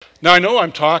Now, I know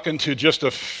I'm talking to just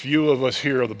a few of us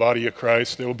here of the body of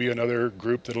Christ. There will be another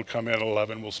group that'll come in at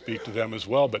 11. We'll speak to them as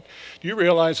well. But do you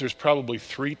realize there's probably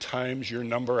 3 times your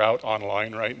number out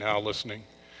online right now listening?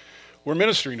 We're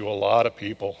ministering to a lot of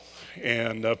people,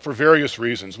 and for various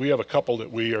reasons. We have a couple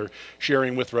that we are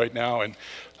sharing with right now, and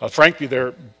frankly,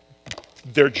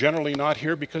 they're generally not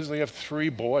here because they have 3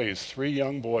 boys, 3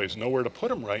 young boys, nowhere to put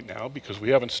them right now because we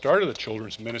haven't started the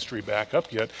children's ministry back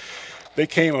up yet. They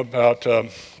came about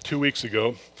 2 weeks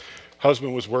ago.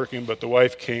 Husband was working, but the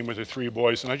wife came with her 3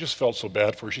 boys, and I just felt so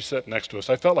bad for her. She sat next to us.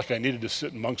 I felt like I needed to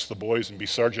sit amongst the boys and be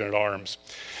sergeant at arms.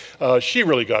 She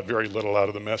really got very little out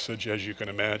of the message, as you can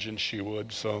imagine she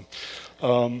would. So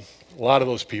a lot of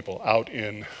those people out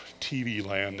in TV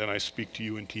land, and I speak to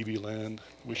you in TV land.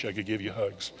 Wish I could give you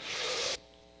hugs.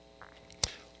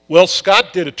 Well,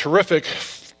 Scott did a terrific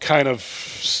kind of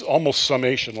almost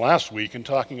summation last week in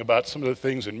talking about some of the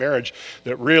things in marriage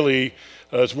that really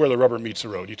is where the rubber meets the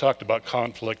road. He talked about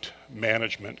conflict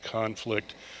management,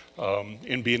 conflict,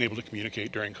 in being able to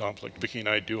communicate during conflict. Vicki and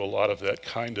I do a lot of that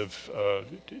kind of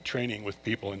training with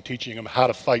people and teaching them how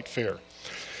to fight fair.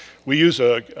 We use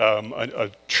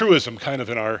a truism kind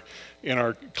of in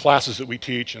our classes that we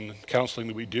teach and counseling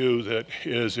that we do that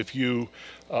is if you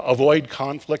avoid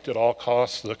conflict at all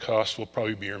costs, the cost will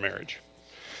probably be your marriage.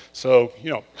 So,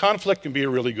 conflict can be a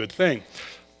really good thing.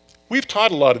 We've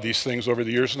taught a lot of these things over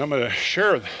the years, and I'm going to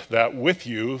share that with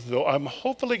you, though I'm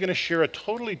hopefully going to share a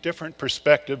totally different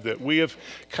perspective that we have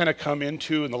kind of come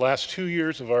into in the last 2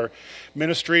 years of our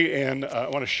ministry, and I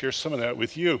want to share some of that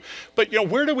with you. But,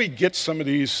 where do we get some of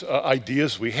these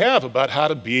ideas we have about how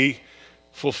to be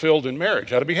fulfilled in marriage,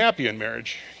 how to be happy in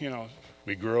marriage?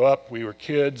 We grew up, we were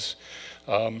kids,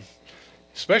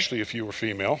 especially if you were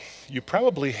female, you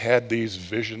probably had these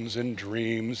visions and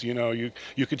dreams. You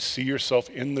could see yourself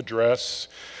in the dress.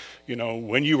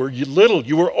 When you were little,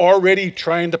 you were already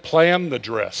trying to plan the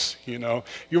dress. You were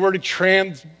already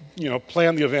plan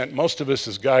the event. Most of us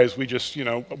as guys, we just,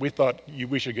 we thought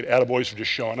we should get attaboys for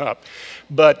just showing up.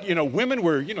 But, women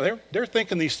were, they're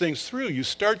thinking these things through. You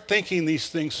start thinking these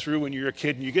things through when you're a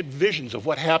kid and you get visions of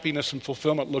what happiness and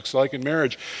fulfillment looks like in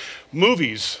marriage.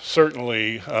 Movies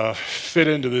certainly fit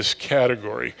into this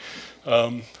category.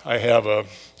 I have a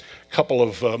couple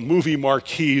of movie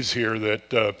marquees here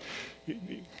that,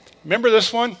 remember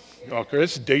this one? Okay,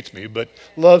 this dates me, but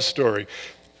Love Story.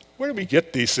 Where do we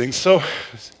get these things? So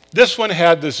this one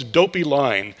had this dopey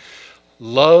line,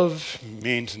 love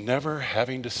means never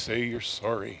having to say you're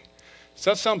sorry. Does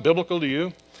that sound biblical to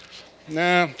you?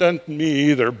 Nah, doesn't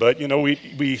me either, but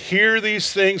we hear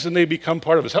these things and they become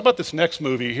part of us. How about this next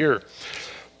movie here?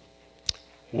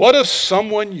 What if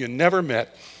someone you never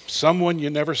met, someone you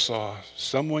never saw,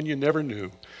 someone you never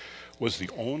knew was the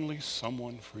only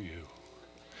someone for you?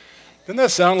 Doesn't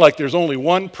that sound like there's only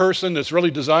one person that's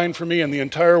really designed for me in the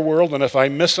entire world, and if I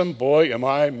miss him, boy, am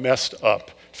I messed up.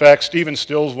 In fact, Stephen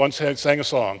Stills once sang a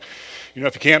song,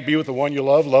 if you can't be with the one you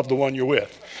love the one you're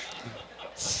with.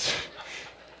 It's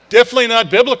definitely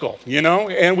not biblical,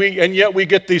 and yet we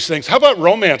get these things. How about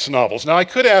romance novels? Now, I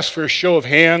could ask for a show of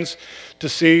hands to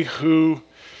see who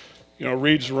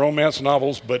reads romance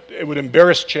novels, but it would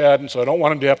embarrass Chad, and so I don't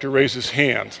want him to have to raise his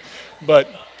hands. But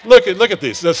look at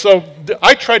these. So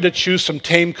I tried to choose some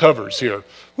tame covers here.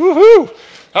 Woohoo!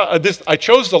 I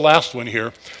chose the last one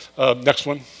here. Next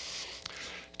one.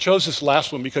 Chose this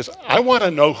last one because I want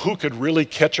to know who could really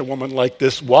catch a woman like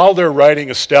this while they're riding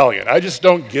a stallion. I just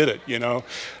don't get it,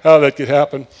 how that could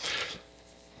happen.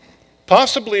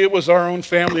 Possibly it was our own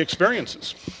family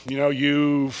experiences.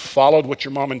 You followed what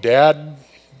your mom and dad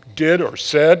did or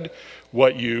said,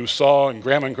 what you saw in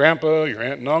grandma and grandpa, your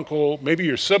aunt and uncle, maybe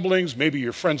your siblings, maybe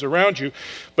your friends around you,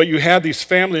 but you had these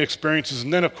family experiences.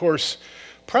 And then, of course,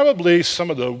 probably some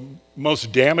of the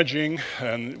most damaging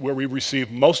and where we receive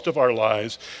most of our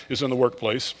lies is in the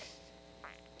workplace.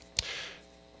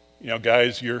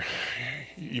 Guys,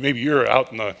 maybe you're out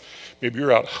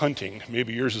hunting.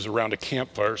 Maybe yours is around a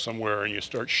campfire somewhere, and you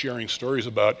start sharing stories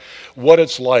about what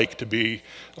it's like to be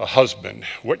a husband,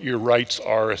 what your rights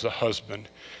are as a husband.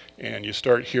 And you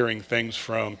start hearing things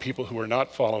from people who are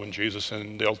not following Jesus,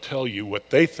 and they'll tell you what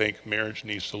they think marriage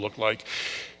needs to look like.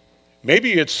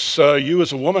 Maybe it's you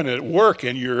as a woman at work,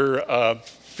 and your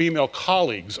female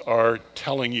colleagues are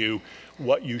telling you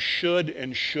what you should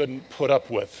and shouldn't put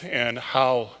up with, and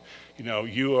how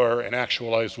you are an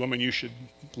actualized woman.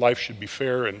 Life should be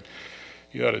fair, and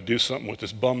you ought to do something with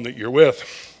this bum that you're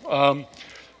with.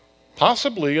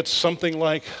 Possibly it's something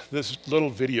like this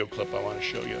little video clip I want to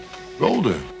show you.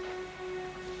 Golden,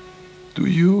 do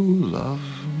you love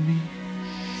me?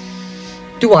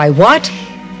 Do I what?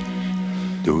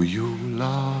 Do you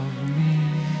love me?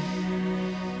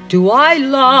 Do I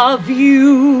love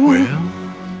you? Well,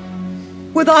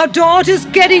 With our daughters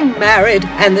getting married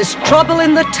and there's trouble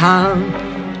in the town,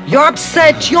 you're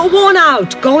upset, you're worn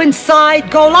out. Go inside,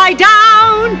 go lie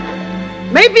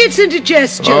down. Maybe it's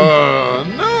indigestion.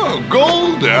 no,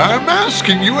 Golda, I'm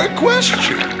asking you a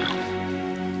question.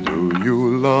 Do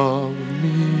you love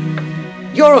me?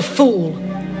 You're a fool.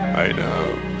 I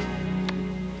know.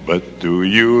 But do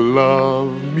you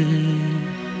love me?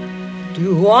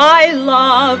 Do I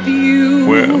love you?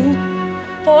 Well,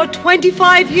 For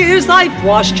 25 years I've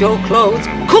washed your clothes,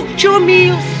 cooked your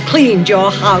meals, cleaned your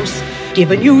house,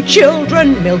 given you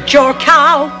children, milked your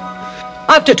cow.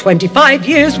 After 25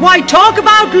 years, why talk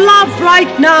about love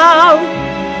right now?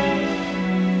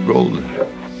 Golda,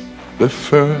 the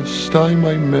first time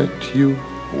I met you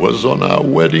was on our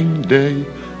wedding day.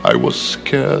 I was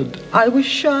scared. I was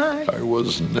shy. I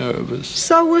was nervous.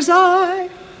 So was I.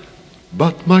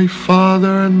 But my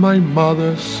father and my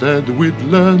mother said we'd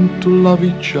learn to love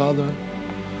each other.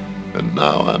 And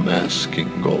now I'm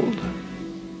asking, Golda,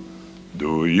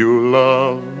 do you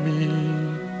love me?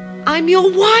 I'm your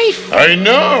wife. I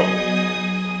know.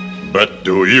 But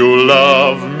do you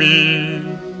love me?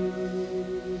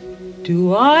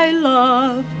 Do I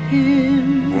love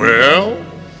him? Well,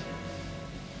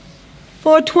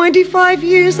 For 25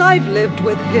 years I've lived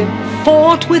with him,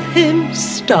 fought with him,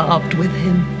 starved with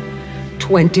him.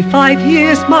 25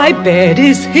 years my bed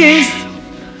is his.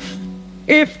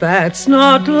 If that's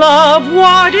not love,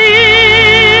 what is?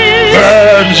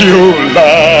 and you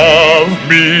love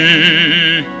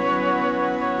me.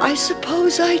 I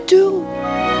suppose I do.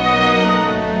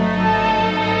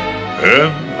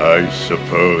 And I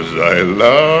suppose I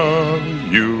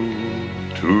love you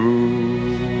too.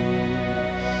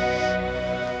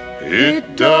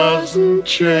 It doesn't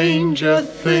change a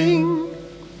thing,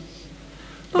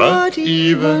 but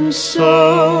even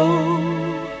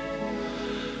so,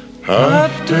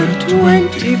 after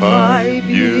 25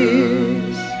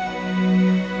 years,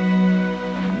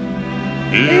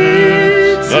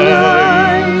 it's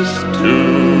nice to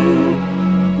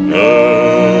know.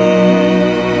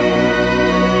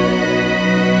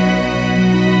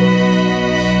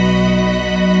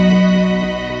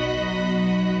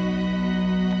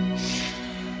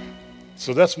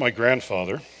 So that's my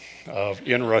grandfather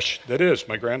in Russia. That is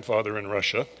my grandfather in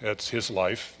Russia. That's his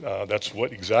life. That's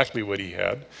exactly what he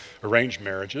had. Arranged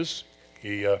marriages.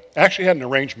 He actually had an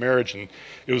arranged marriage, and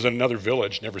it was in another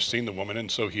village, never seen the woman, and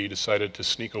so he decided to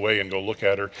sneak away and go look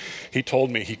at her. He told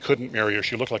me he couldn't marry her.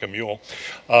 She looked like a mule.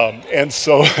 And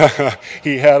so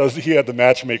he had the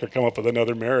matchmaker come up with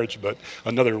another marriage, but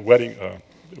another wedding,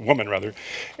 woman rather.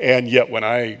 And yet when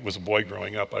I was a boy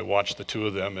growing up, I watched the two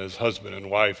of them as husband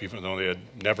and wife, even though they had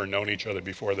never known each other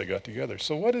before they got together.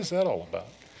 So what is that all about?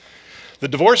 The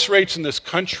divorce rates in this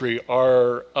country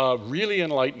are really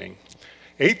enlightening.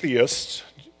 Atheists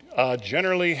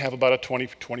generally have about a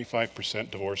 20-25%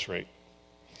 divorce rate.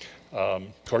 Of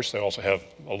course, they also have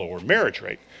a lower marriage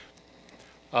rate.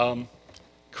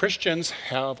 Christians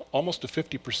have almost a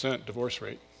 50% divorce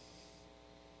rate.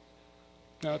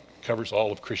 Now, it covers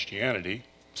all of Christianity.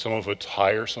 Some of it's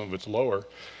higher, some of it's lower.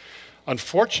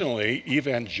 Unfortunately,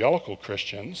 evangelical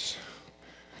Christians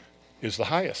is the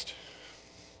highest.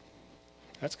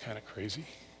 That's kind of crazy.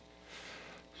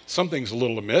 Something's a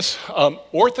little amiss.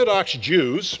 Orthodox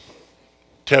Jews,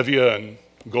 Tevye and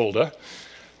Golda,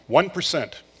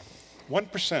 1%.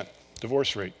 1%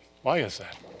 divorce rate. Why is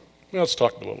that? Well, let's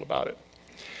talk a little about it.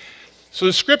 So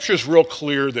the scripture is real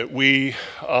clear that we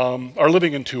are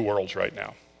living in two worlds right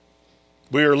now.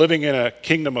 We are living in a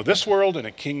kingdom of this world and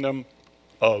a kingdom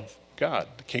of God,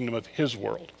 the kingdom of his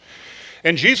world.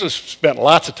 And Jesus spent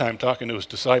lots of time talking to his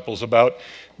disciples about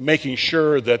making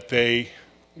sure that they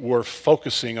were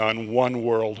focusing on one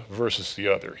world versus the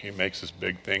other. He makes this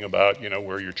big thing about,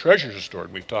 where your treasures are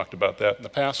stored. We've talked about that in the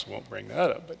past. We won't bring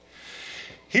that up. But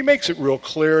he makes it real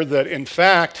clear that, in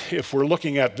fact, if we're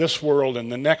looking at this world and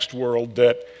the next world,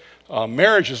 that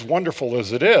marriage, as wonderful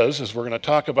as it is, as we're going to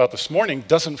talk about this morning,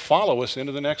 doesn't follow us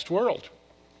into the next world,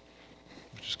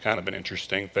 which is kind of an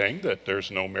interesting thing, that there's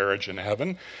no marriage in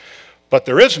heaven. But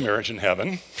there is marriage in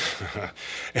heaven,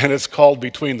 and it's called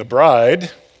between the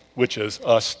bride, which is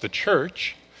us, the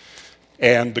church,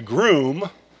 and the groom,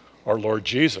 our Lord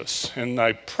Jesus. And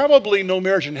I probably know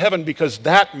marriage in heaven because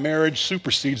that marriage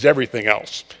supersedes everything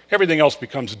else. Everything else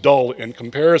becomes dull in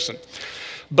comparison.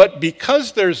 But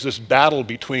because there's this battle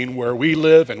between where we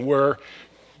live and where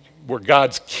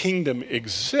God's kingdom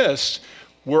exists,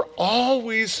 we're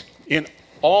always, in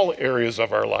all areas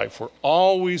of our life, we're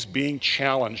always being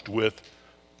challenged with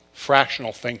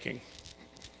fractional thinking,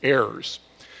 errors.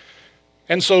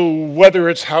 And so whether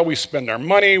it's how we spend our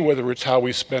money, whether it's how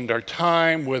we spend our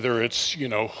time, whether it's,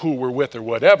 who we're with or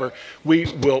whatever, we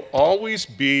will always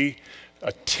be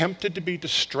tempted to be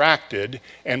distracted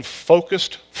and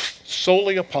focused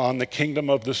solely upon the kingdom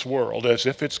of this world as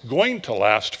if it's going to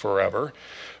last forever,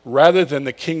 rather than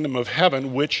the kingdom of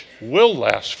heaven, which will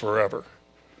last forever.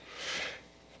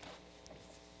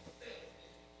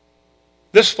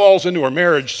 This falls into our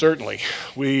marriage, certainly.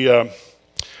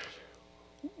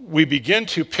 We begin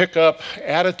to pick up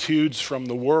attitudes from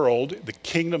the world, the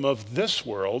kingdom of this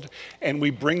world, and we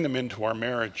bring them into our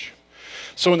marriage.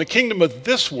 So in the kingdom of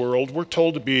this world, we're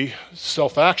told to be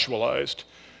self-actualized,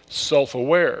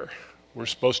 self-aware. We're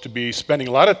supposed to be spending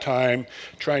a lot of time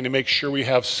trying to make sure we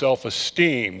have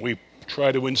self-esteem. We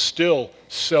try to instill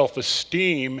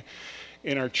self-esteem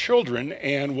in our children,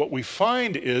 and what we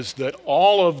find is that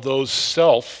all of those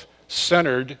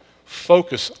self-centered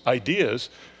focus ideas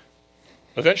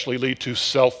eventually lead to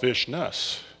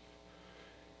selfishness.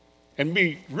 And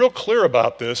be real clear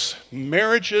about this,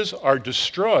 marriages are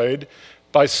destroyed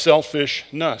by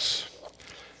selfishness.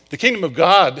 The kingdom of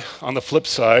God, on the flip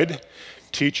side,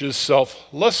 teaches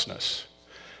selflessness,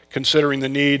 considering the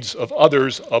needs of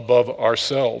others above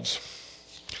ourselves.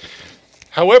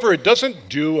 However, it doesn't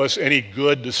do us any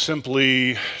good to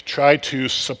simply try to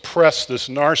suppress this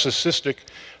narcissistic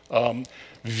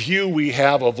view we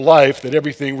have of life, that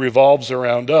everything revolves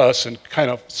around us, and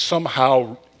kind of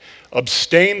somehow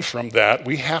abstain from that.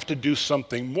 We have to do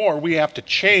something more. We have to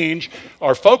change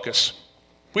our focus.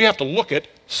 We have to look at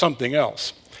something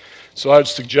else. So I would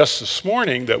suggest this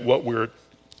morning that what we're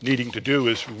needing to do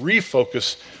is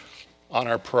refocus on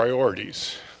our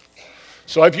priorities.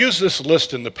 So I've used this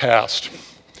list in the past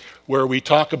where we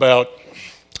talk about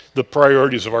the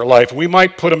priorities of our life. And we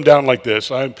might put them down like this,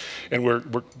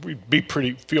 we'd be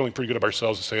feeling pretty good of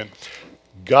ourselves and saying,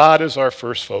 God is our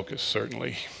first focus,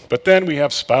 certainly. But then we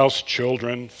have spouse,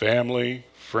 children, family,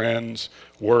 friends,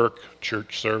 work,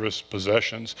 church service,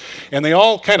 possessions, and they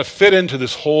all kind of fit into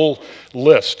this whole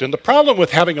list. And the problem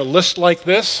with having a list like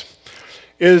this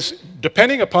is,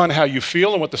 depending upon how you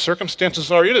feel and what the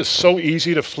circumstances are, it is so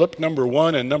easy to flip number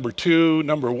one and number two,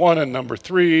 number one and number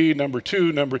three, number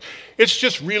two, it's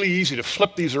just really easy to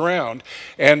flip these around.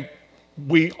 And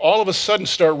we all of a sudden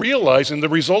start realizing the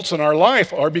results in our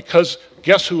life are because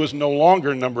guess who is no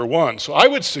longer number one? So I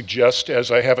would suggest, as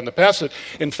I have in the past, that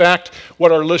in fact,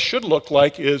 what our list should look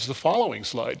like is the following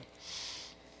slide.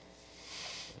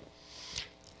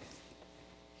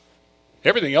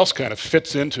 Everything else kind of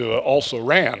fits into also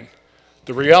ran.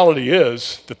 The reality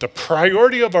is that the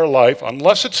priority of our life,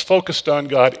 unless it's focused on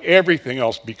God, everything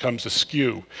else becomes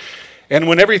askew. And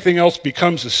when everything else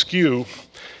becomes askew,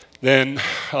 then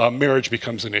marriage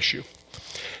becomes an issue.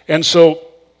 And so,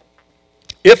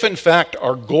 if in fact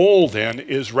our goal then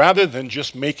is, rather than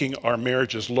just making our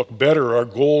marriages look better, our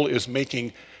goal is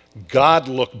making God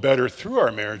look better through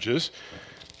our marriages,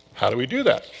 how do we do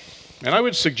that? And I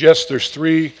would suggest there's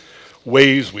three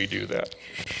ways we do that.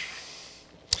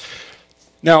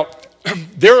 Now,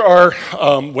 there are,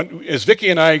 as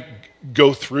Vicki and I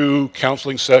go through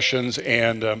counseling sessions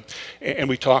and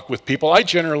we talk with people, I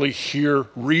generally hear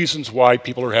reasons why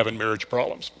people are having marriage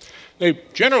problems. They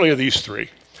generally are these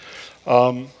three.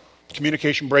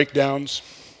 Communication breakdowns,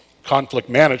 conflict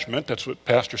management, that's what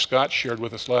Pastor Scott shared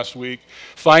with us last week.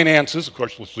 Finances, of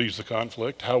course, leads the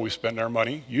conflict, how we spend our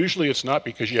money. Usually it's not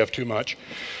because you have too much.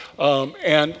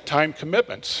 And time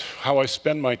commitments, how I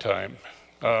spend my time,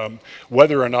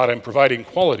 whether or not I'm providing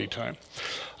quality time.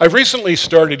 I've recently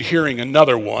started hearing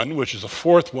another one, which is a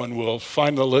fourth one we'll find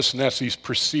on the list, and that's these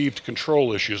perceived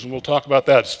control issues, and we'll talk about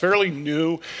that. It's fairly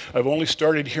new. I've only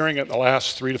started hearing it in the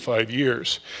last 3 to 5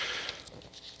 years.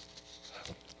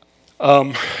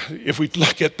 If we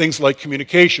look at things like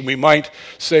communication, we might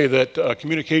say that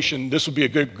communication, this would be a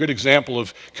good example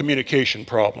of communication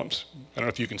problems. I don't know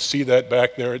if you can see that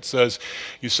back there. It says,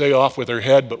 you say off with her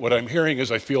head, but what I'm hearing is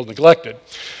I feel neglected.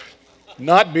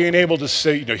 Not being able to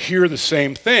say, hear the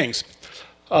same things.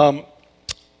 Now,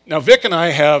 Vic and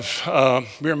I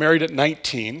we were married at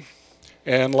 19,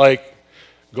 and like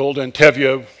Golda and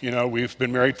Tevye, we've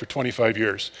been married for 25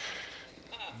 years.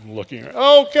 Looking,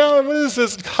 oh God, what is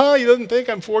this? He doesn't think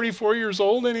I'm 44 years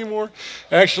old anymore.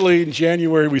 Actually, in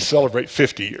January, we celebrate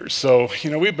 50 years. So,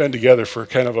 we've been together for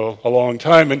kind of a long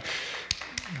time. And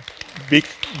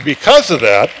because of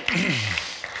that,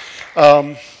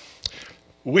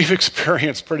 we've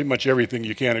experienced pretty much everything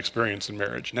you can experience in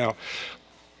marriage. Now,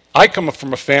 I come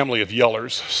from a family of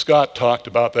yellers. Scott talked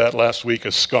about that last week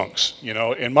as skunks.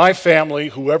 In my family,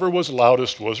 whoever was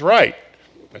loudest was right.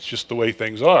 That's just the way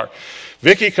things are.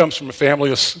 Vicki comes from a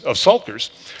family of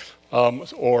sulkers.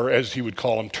 or as he would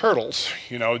call them, turtles.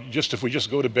 You know, just if we just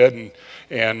go to bed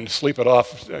and sleep it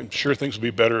off, I'm sure things will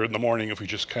be better in the morning if we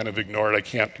just kind of ignore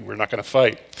it. We're not going to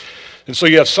fight. And so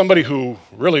you have somebody who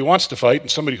really wants to fight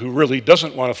and somebody who really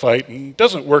doesn't want to fight, and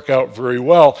doesn't work out very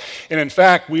well. And in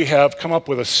fact, we have come up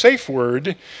with a safe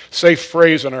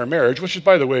phrase in our marriage, which is,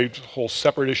 by the way, a whole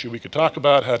separate issue we could talk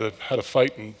about, how to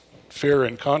fight in fear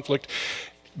and conflict.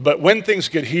 But when things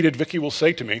get heated, Vicki will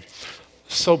say to me,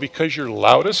 "So because you're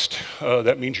loudest,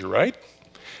 that means you're right?"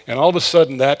 And all of a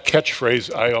sudden, that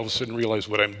catchphrase, I all of a sudden realize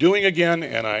what I'm doing again,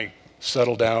 and I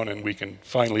settle down and we can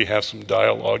finally have some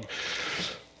dialogue.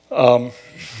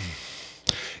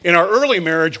 In our early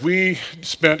marriage, we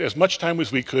spent as much time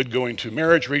as we could going to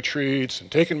marriage retreats and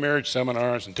taking marriage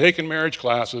seminars and taking marriage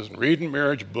classes and reading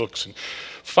marriage books. And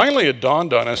finally, it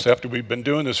dawned on us after we'd been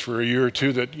doing this for a year or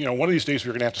two that, one of these days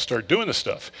we're going to have to start doing this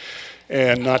stuff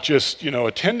and not just,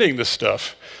 attending this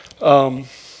stuff.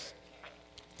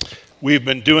 We've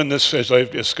been doing this, as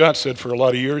Scott said, for a lot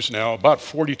of years now. About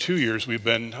 42 years we've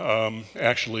been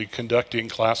actually conducting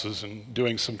classes and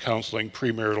doing some counseling,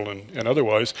 premarital and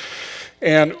otherwise.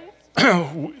 And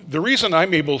the reason I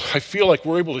feel like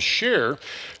we're able to share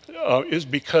is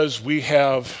because we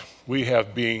have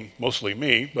being mostly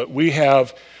me, but we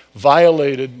have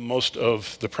violated most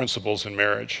of the principles in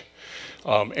marriage.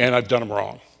 And I've done them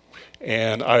wrong.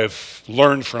 And I've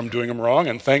learned from doing them wrong,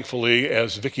 and thankfully,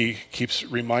 as Vicki keeps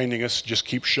reminding us, just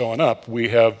keep showing up, we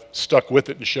have stuck with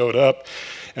it and showed up.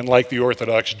 And like the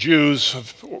Orthodox Jews,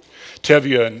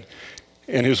 Tevye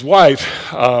and his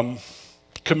wife,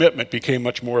 commitment became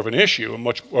much more of an issue, and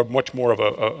much more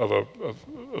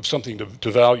of something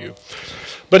to value.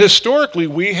 But historically,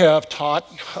 we have taught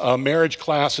marriage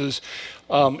classes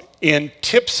in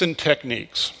tips and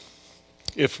techniques.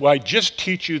 If I just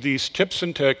teach you these tips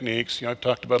and techniques, I've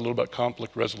talked about a little about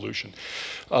conflict resolution,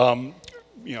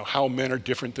 how men are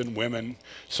different than women.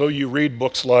 So you read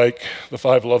books like The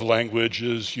 5 Love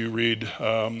Languages, you read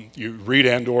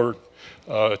and/or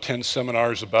attend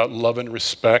seminars about love and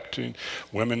respect, and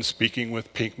women speaking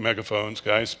with pink megaphones,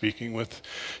 guys speaking with,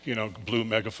 blue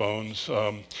megaphones.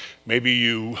 Maybe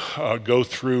you go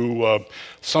through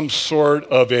some sort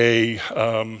of a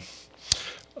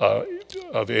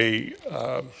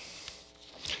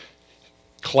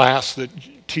class that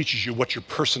teaches you what your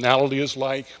personality is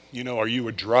like. Are you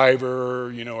a driver?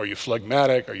 Are you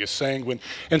phlegmatic? Are you sanguine?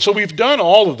 And so we've done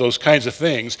all of those kinds of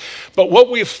things. But what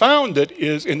we've found that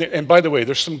is, and by the way,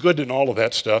 there's some good in all of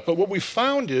that stuff, but what we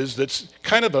found is that's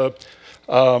kind of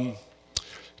a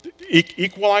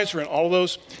equalizer in all of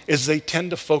those is they tend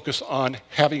to focus on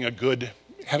having a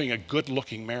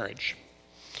good-looking marriage.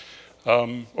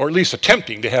 Or at least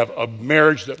attempting to have a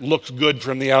marriage that looks good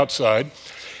from the outside.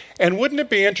 And wouldn't it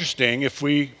be interesting if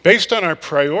we, based on our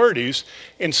priorities,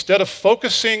 instead of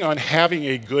focusing on having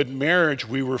a good marriage,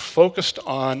 we were focused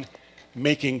on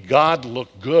making God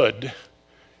look good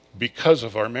because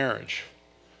of our marriage?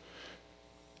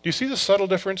 Do you see the subtle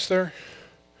difference there?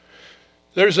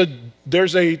 There's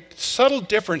a subtle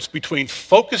difference between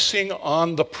focusing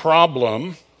on the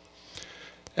problem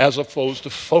as opposed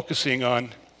to focusing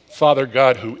on Father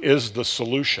God, who is the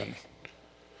solution.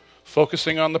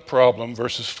 Focusing on the problem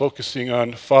versus focusing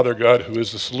on Father God, who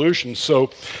is the solution.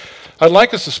 So I'd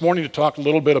like us this morning to talk a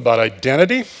little bit about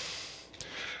identity,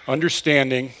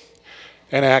 understanding,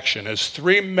 and action as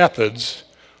 3 methods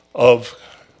of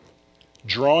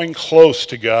drawing close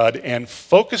to God and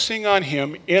focusing on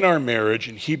Him in our marriage,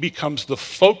 and He becomes the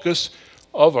focus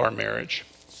of our marriage.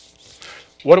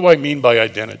 What do I mean by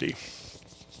identity?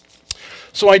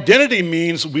 So identity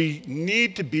means we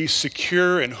need to be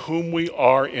secure in whom we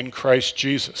are in Christ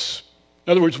Jesus.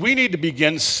 In other words, we need to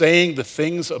begin saying the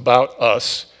things about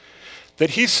us that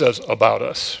He says about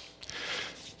us.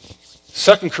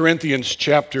 2 Corinthians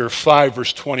chapter 5,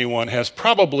 verse 21 has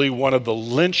probably one of the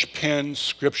linchpin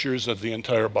scriptures of the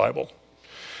entire Bible.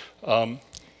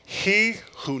 He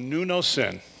who knew no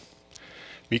sin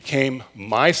became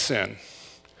my sin,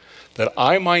 that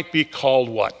I might be called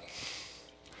what?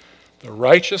 The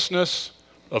righteousness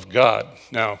of God.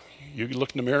 Now, you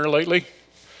looked in the mirror lately?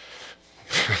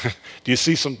 Do you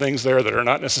see some things there that are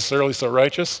not necessarily so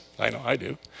righteous? I know I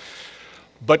do.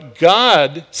 But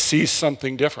God sees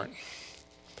something different.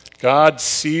 God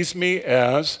sees me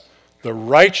as the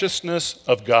righteousness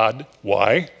of God.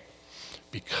 Why?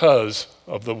 Because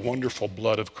of the wonderful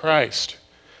blood of Christ.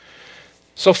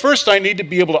 So first, I need to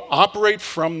be able to operate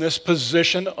from this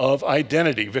position of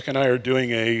identity. Vic and I are doing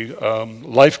a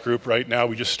life group right now.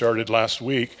 We just started last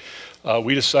week.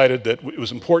 We decided that it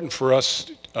was important for us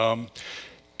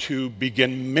to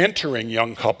begin mentoring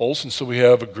young couples. And so we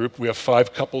have a group, we have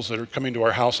 5 couples that are coming to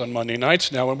our house on Monday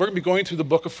nights now, and we're going to be going through the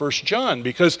book of 1 John,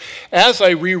 because as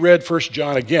I reread 1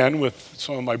 John again with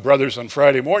some of my brothers on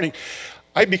Friday morning,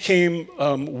 I became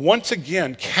once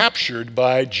again captured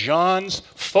by John's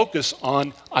focus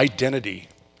on identity.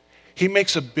 He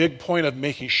makes a big point of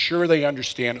making sure they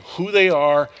understand who they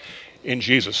are in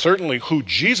Jesus. Certainly who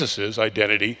Jesus is,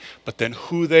 identity, but then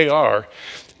who they are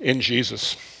in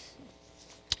Jesus.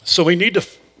 So we need to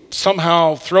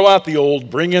somehow throw out the old,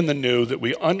 bring in the new, that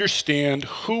we understand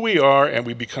who we are and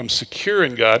we become secure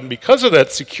in God. And because of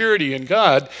that security in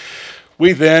God,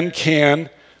 we then can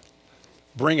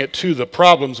bring it to the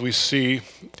problems we see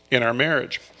in our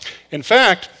marriage. In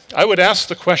fact, I would ask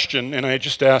the question, and I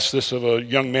just asked this of a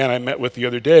young man I met with the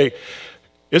other day,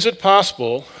 is it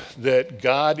possible that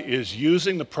God is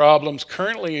using the problems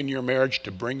currently in your marriage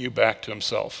to bring you back to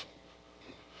himself?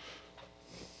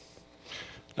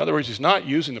 In other words, he's not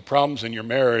using the problems in your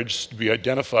marriage to be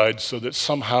identified so that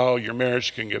somehow your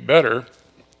marriage can get better.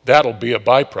 That'll be a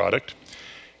byproduct.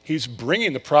 He's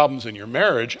bringing the problems in your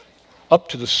marriage up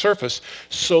to the surface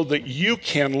so that you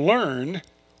can learn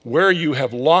where you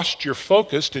have lost your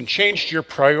focus and changed your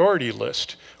priority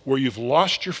list, where you've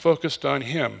lost your focus on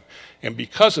him. And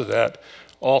because of that,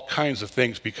 all kinds of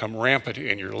things become rampant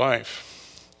in your life.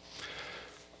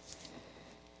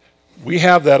 We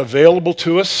have that available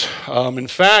to us. In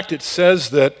fact, it says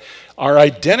that our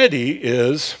identity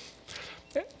is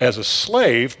as a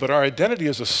slave, but our identity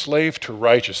is a slave to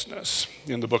righteousness.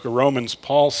 In the book of Romans,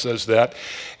 Paul says that.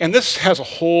 And this has a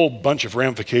whole bunch of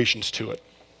ramifications to it.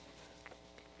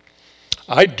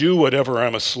 I do whatever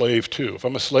I'm a slave to. If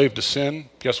I'm a slave to sin,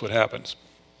 guess what happens?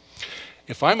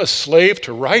 If I'm a slave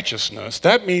to righteousness,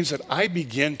 that means that I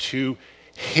begin to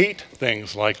hate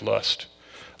things like lust.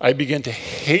 I begin to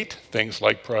hate things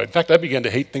like pride. In fact, I begin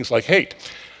to hate things like hate.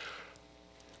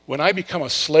 When I become a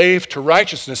slave to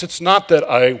righteousness, it's not that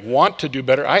I want to do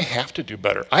better. I have to do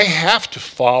better. I have to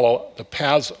follow the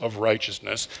paths of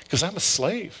righteousness because I'm a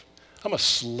slave. I'm a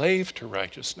slave to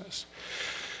righteousness.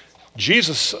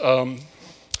 Jesus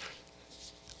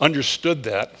understood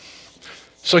that.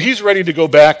 So he's ready to go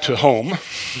back to home.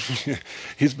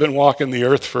 He's been walking the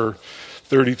earth for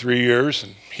 33 years,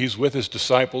 and he's with his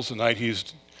disciples the night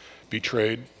he's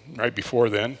betrayed, right before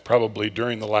then, probably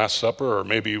during the Last Supper, or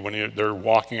maybe when they're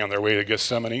walking on their way to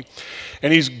Gethsemane.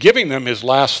 And he's giving them his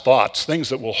last thoughts, things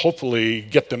that will hopefully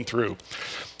get them through.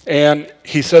 And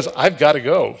he says, I've got to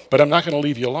go, but I'm not going to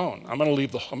leave you alone. I'm going to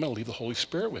leave the Holy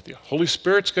Spirit with you. Holy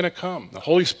Spirit's going to come. The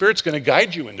Holy Spirit's going to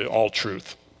guide you into all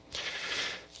truth.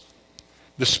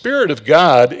 The Spirit of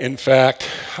God, in fact,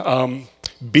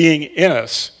 being in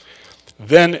us,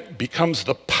 then becomes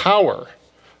the power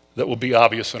that will be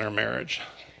obvious in our marriage.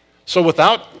 So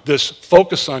without this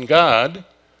focus on God,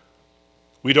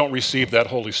 we don't receive that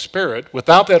Holy Spirit.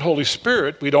 Without that Holy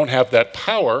Spirit, we don't have that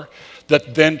power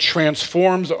that then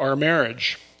transforms our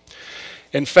marriage.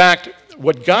 In fact,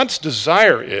 what God's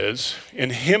desire is,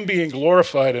 in him being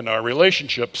glorified in our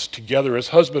relationships together as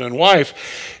husband and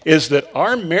wife, is that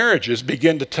our marriages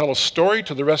begin to tell a story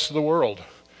to the rest of the world,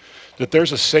 that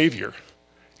there's a Savior,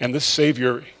 and this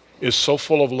Savior is so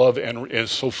full of love and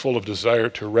is so full of desire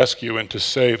to rescue and to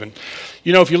save. And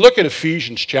you know, if you look at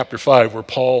Ephesians chapter 5, where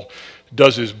Paul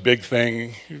does his big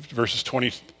thing, verses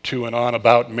 22 and on,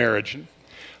 about marriage,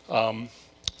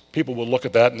 people will look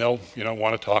at that and they'll,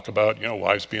 want to talk about,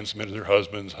 wives being submitted to their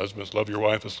husbands, husbands love your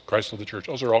wife as Christ loved the church.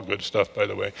 Those are all good stuff, by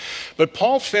the way. But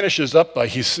Paul finishes up by,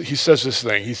 he says this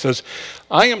thing. He says,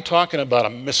 I am talking about a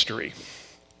mystery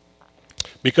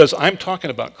because I'm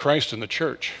talking about Christ and the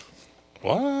church.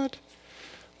 What?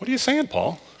 What are you saying,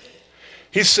 Paul?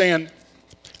 He's saying,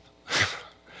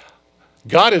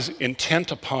 God is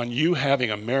intent upon you having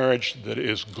a marriage that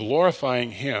is glorifying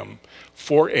him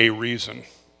for a reason.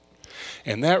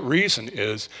 And that reason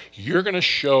is you're going to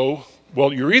show,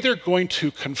 you're either going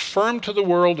to confirm to the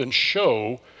world and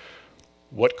show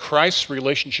what Christ's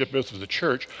relationship is with the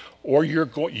church, or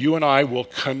you and I will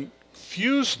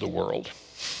confuse the world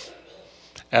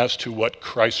as to what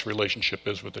Christ's relationship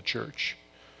is with the church.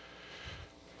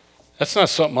 That's not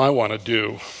something I want to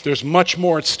do. There's much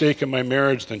more at stake in my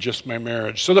marriage than just my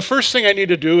marriage. So the first thing I need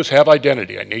to do is have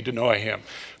identity. I need to know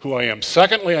who I am.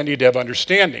 Secondly, I need to have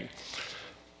understanding.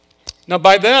 Now,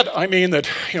 by that, I mean that,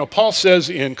 Paul says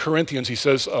in Corinthians, he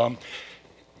says,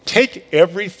 take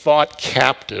every thought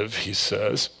captive, he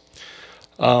says.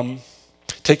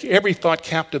 Take every thought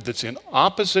captive that's in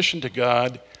opposition to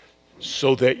God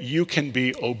so that you can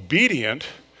be obedient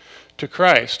to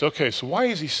Christ. Okay, so why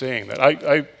is he saying that?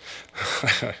 I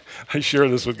share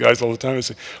this with guys all the time. I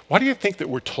say, why do you think that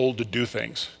we're told to do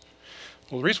things?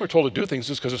 Well, the reason we're told to do things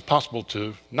is because it's possible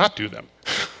to not do them.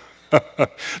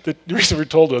 The reason we're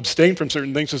told to abstain from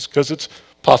certain things is because it's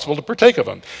possible to partake of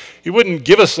them. He wouldn't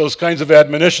give us those kinds of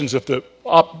admonitions if the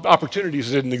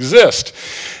opportunities didn't exist.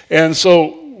 And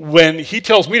so when he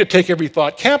tells me to take every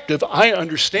thought captive, I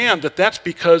understand that that's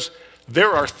because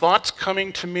there are thoughts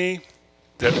coming to me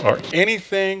that are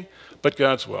anything but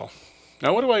God's will.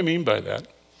 Now, what do I mean by that?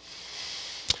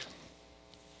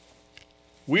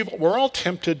 We're all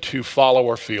tempted to follow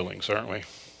our feelings, aren't we?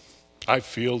 I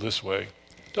feel this way.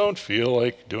 Don't feel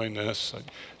like doing this.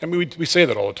 I mean, we say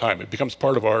that all the time. It becomes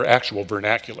part of our actual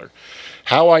vernacular.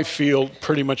 How I feel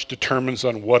pretty much determines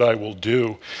on what I will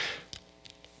do.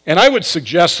 And I would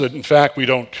suggest that, in fact,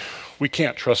 we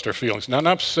can't trust our feelings. Now, I'm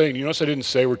not saying, you notice I didn't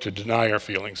say we're to deny our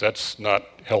feelings. That's not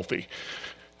healthy.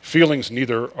 Feelings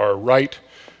neither are right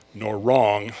nor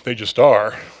wrong. They just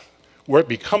are. Where it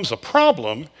becomes a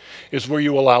problem is where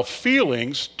you allow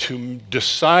feelings to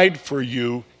decide for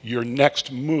you your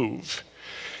next move.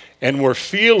 And where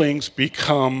feelings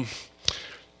become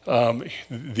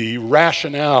the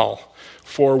rationale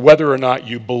for whether or not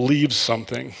you believe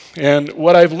something. And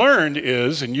what I've learned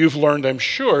is, and you've learned I'm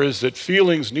sure, is that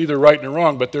feelings neither right nor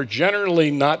wrong, but they're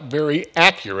generally not very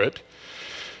accurate.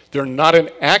 They're not an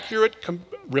accurate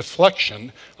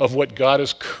reflection of what God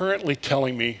is currently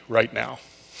telling me right now.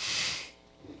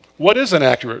 What is an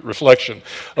accurate reflection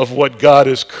of what God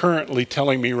is currently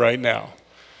telling me right now?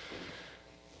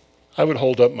 I would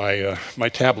hold up my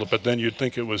tablet, but then you'd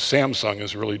think it was Samsung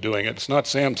is really doing it. It's not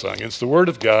Samsung. It's the Word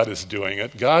of God is doing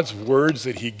it. God's words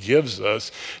that he gives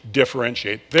us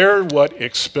differentiate. They're what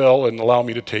expel and allow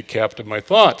me to take captive my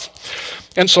thoughts.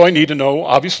 And so I need to know,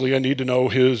 obviously, I need to know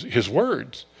his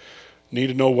words. I need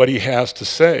to know what he has to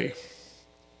say.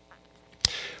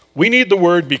 We need the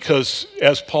Word because,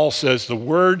 as Paul says, the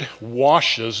Word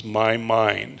washes my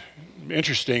mind.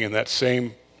 Interesting, in that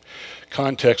same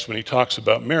context, when he talks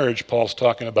about marriage, Paul's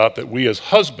talking about that we as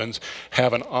husbands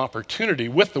have an opportunity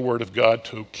with the Word of God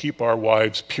to keep our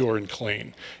wives pure and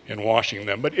clean in washing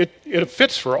them. But it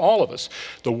fits for all of us.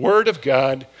 The Word of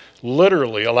God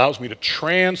literally allows me to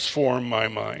transform my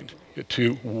mind,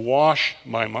 to wash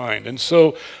my mind. And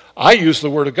so I use the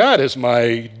Word of God as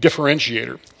my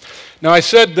differentiator. Now, I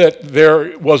said that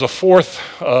there was a fourth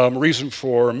reason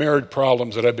for marriage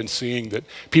problems that I've been seeing that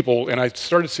people, and I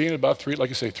started seeing it about 3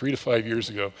 to 5 years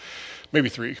ago, maybe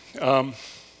 3,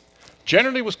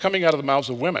 generally was coming out of the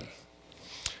mouths of women.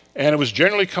 And it was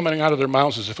generally coming out of their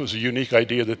mouths as if it was a unique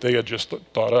idea that they had just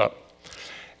thought up.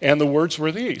 And the words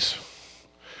were these: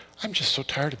 I'm just so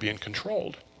tired of being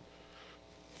controlled.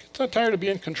 I'm so tired of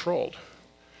being controlled.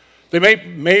 They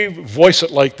may voice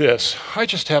it like this: I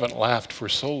just haven't laughed for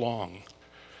so long.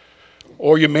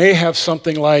 Or you may have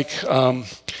something like,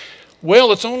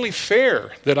 well, it's only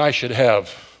fair that I should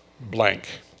have blank.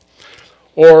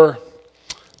 Or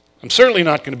I'm certainly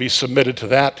not going to be submitted to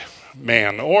that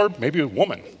man, or maybe a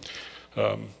woman,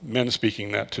 men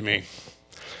speaking that to me.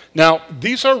 Now,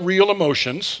 these are real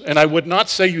emotions, and I would not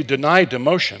say you denied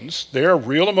emotions. They are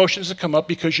real emotions that come up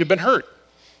because you've been hurt.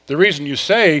 The reason you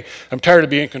say, I'm tired of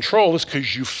being controlled, is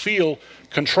because you feel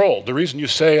controlled. The reason you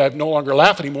say, I no longer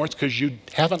laugh anymore, is because you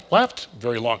haven't laughed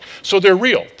very long. So they're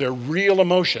real. They're real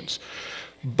emotions.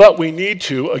 But we need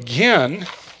to, again,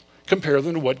 compare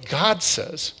them to what God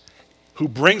says, who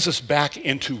brings us back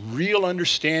into real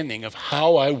understanding of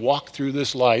how I walk through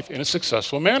this life in a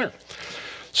successful manner.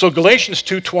 So Galatians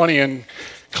 2:20 and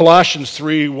Colossians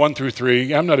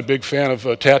 3:1-3. I'm not a big fan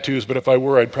of tattoos, but if I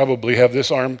were, I'd probably have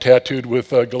this arm tattooed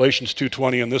with Galatians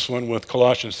 2:20 and this one with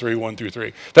Colossians 3:1-3.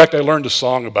 In fact, I learned a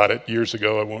song about it years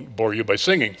ago. I won't bore you by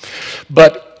singing.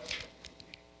 But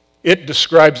it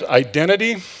describes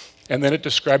identity, and then it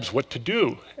describes what to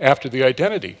do after the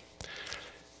identity.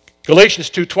 Galatians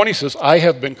 2:20 says, I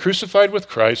have been crucified with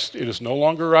Christ. It is no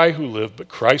longer I who live, but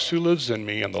Christ who lives in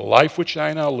me. And the life which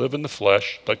I now live in the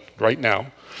flesh, like right now,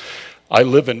 I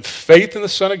live in faith in the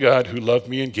Son of God who loved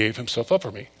me and gave himself up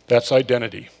for me. That's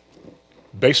identity.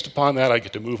 Based upon that, I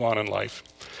get to move on in life.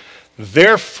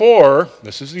 Therefore,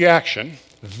 this is the action,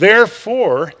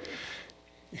 therefore,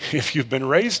 if you've been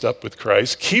raised up with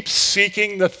Christ, keep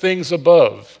seeking the things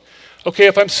above. Okay,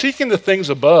 if I'm seeking the things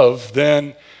above,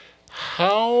 then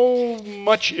how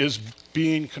much is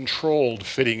being controlled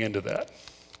fitting into that?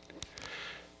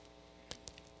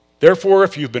 Therefore,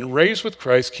 if you've been raised with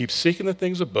Christ, keep seeking the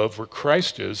things above where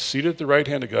Christ is, seated at the right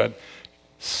hand of God.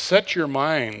 Set your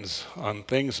minds on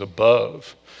things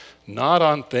above, not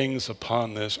on things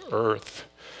upon this earth.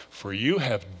 For you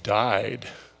have died,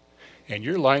 and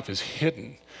your life is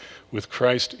hidden with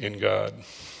Christ in God.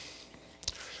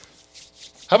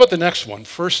 How about the next one?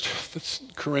 1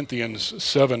 Corinthians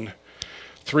 7,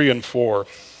 3 and 4.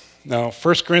 Now,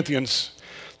 1 Corinthians,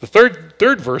 the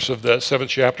third verse of the 7th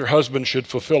chapter, husband should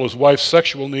fulfill his wife's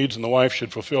sexual needs and the wife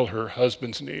should fulfill her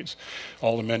husband's needs.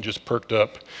 All the men just perked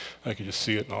up. I could just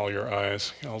see it in all your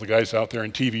eyes. All the guys out there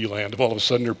in TV land, all of a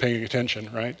sudden they're paying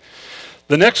attention, right?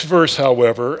 The next verse,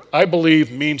 however, I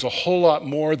believe means a whole lot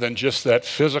more than just that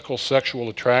physical sexual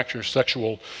attraction or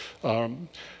sexual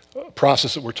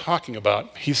process that we're talking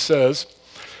about. He says,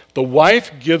 the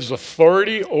wife gives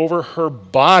authority over her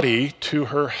body to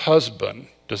her husband.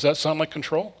 Does that sound like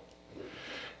control?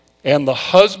 And the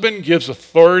husband gives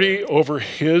authority over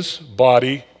his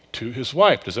body to his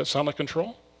wife. Does that sound like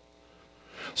control?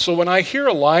 So when I hear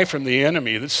a lie from the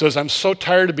enemy that says, I'm so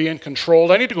tired of being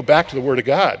controlled, I need to go back to the Word of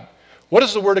God. What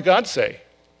does the Word of God say?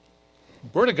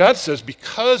 The Word of God says,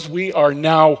 because we are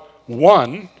now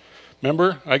one,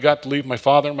 remember, I got to leave my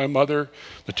father and my mother,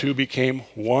 the two became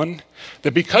one,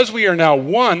 that because we are now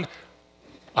one,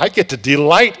 I get to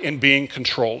delight in being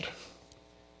controlled.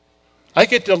 I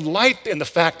get delight in the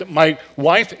fact that my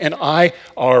wife and I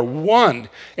are one,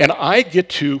 and I get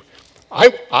to,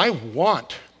 I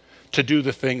want to do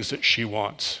the things that she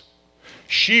wants.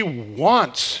 She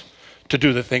wants to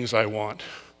do the things I want.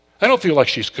 I don't feel like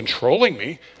she's controlling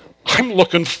me. I'm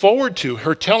looking forward to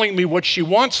her telling me what she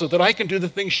wants so that I can do the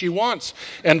things she wants,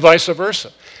 and vice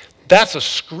versa. That's a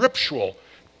scriptural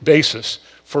basis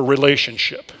for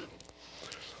relationship.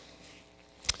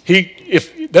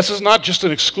 If this is not just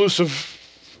an exclusive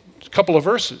couple of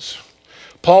verses.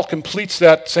 Paul completes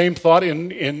that same thought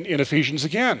in Ephesians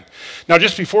again. Now,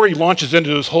 just before he launches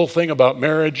into this whole thing about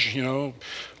marriage,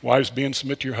 wives being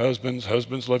submit to your husbands,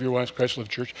 husbands love your wives, Christ love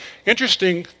the church.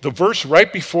 Interesting, the verse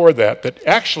right before that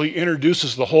actually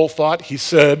introduces the whole thought, he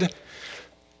said,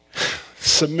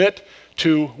 submit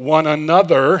to one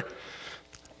another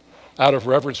out of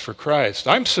reverence for Christ.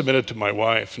 I'm submitted to my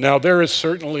wife. Now, there is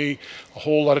certainly a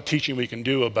whole lot of teaching we can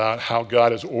do about how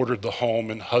God has ordered the home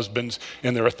and husbands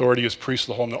and their authority as priests of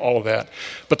the home and all of that.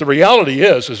 But the reality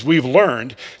is, as we've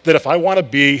learned, that if I want to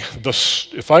be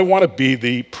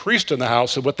the priest in the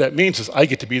house, and what that means is I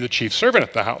get to be the chief servant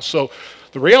at the house. So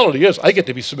the reality is I get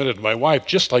to be submitted to my wife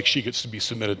just like she gets to be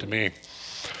submitted to me.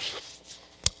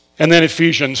 And then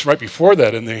Ephesians, right before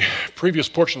that, in the previous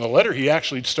portion of the letter, he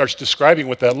actually starts describing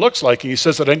what that looks like. And he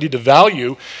says that I need to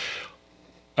value,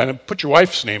 and put your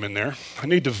wife's name in there, I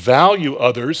need to value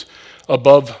others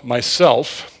above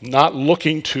myself, not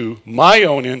looking to my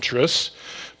own interests,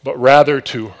 but rather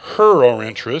to her own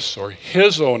interests or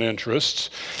his own interests,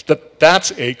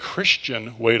 that's a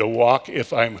Christian way to walk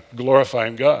if I'm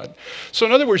glorifying God. So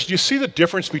in other words, do you see the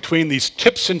difference between these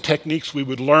tips and techniques we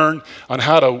would learn on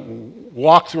how to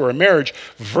walk through our marriage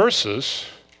versus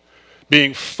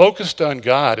being focused on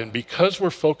God? And because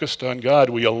we're focused on God,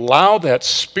 we allow that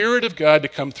Spirit of God to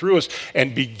come through us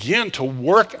and begin to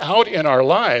work out in our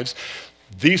lives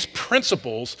these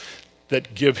principles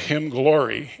that give him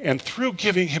glory. And through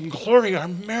giving him glory, our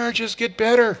marriages get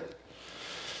better.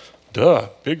 Duh,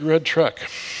 big red truck.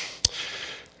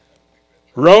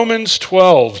 Romans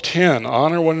 12:10,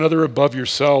 honor one another above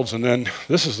yourselves. And then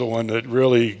this is the one that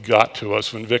really got to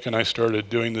us when Vic and I started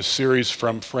doing this series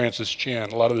from Francis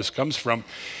Chan. A lot of this comes from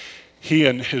he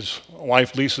and his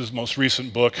wife Lisa's most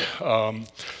recent book,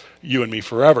 You and Me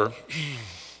Forever.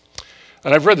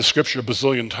 And I've read the scripture a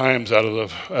bazillion times out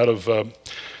of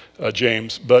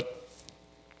James, but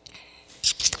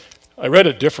I read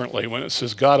it differently when it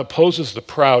says, God opposes the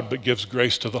proud but gives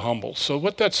grace to the humble. So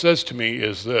what that says to me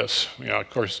is this. Of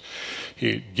course,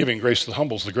 giving grace to the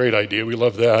humble is a great idea. We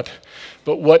love that.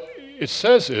 But what it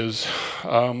says is,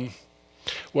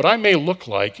 what I may look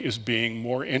like is being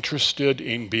more interested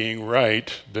in being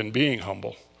right than being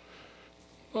humble.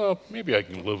 Well, maybe I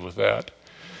can live with that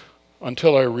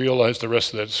until I realize the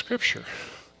rest of that scripture.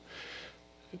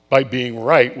 By being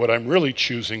right, what I'm really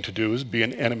choosing to do is be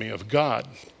an enemy of God.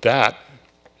 That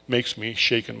makes me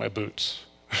shake in my boots.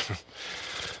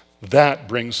 That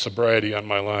brings sobriety on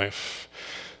my life.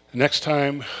 Next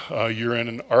time you're in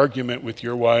an argument with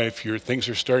your wife, things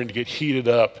are starting to get heated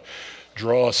up,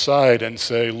 draw aside and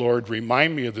say, Lord,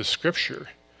 remind me of this scripture.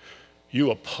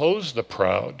 You oppose the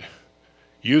proud.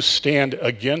 You stand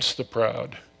against the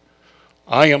proud.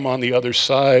 I am on the other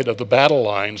side of the battle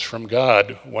lines from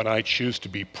God when I choose to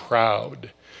be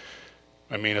proud.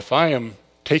 If I am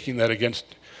taking that against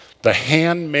the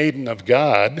handmaiden of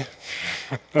God,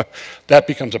 that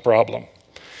becomes a problem.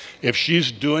 If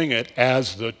she's doing it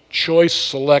as the choice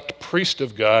select priest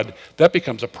of God, that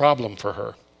becomes a problem for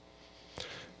her.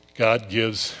 God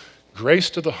gives grace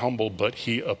to the humble, but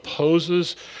he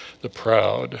opposes the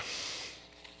proud.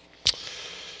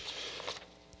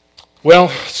 Well,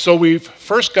 so we've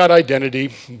first got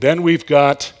identity, then we've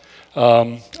got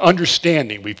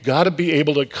understanding. We've got to be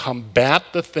able to combat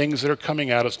the things that are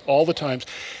coming at us all the times.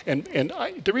 And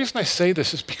the reason I say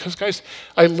this is because, guys,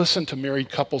 I listen to married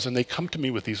couples and they come to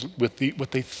me with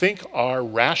what they think are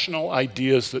rational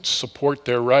ideas that support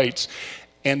their rights,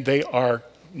 and they are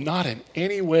not in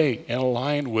any way in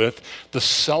line with the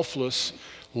selfless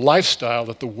lifestyle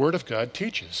that the Word of God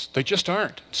teaches. They just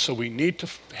aren't. So we need to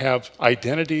have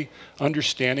identity,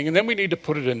 understanding, and then we need to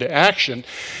put it into action.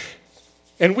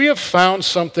 And we have found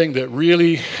something that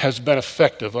really has been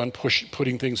effective on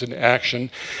putting things into action,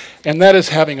 and that is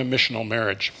having a missional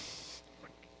marriage.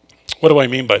 What do I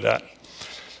mean by that?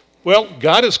 Well,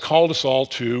 God has called us all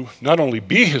to not only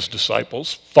be His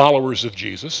disciples, followers of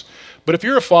Jesus, but if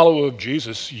you're a follower of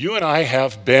Jesus, you and I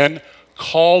have been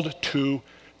called to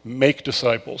make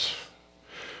disciples.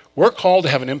 We're called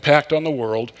to have an impact on the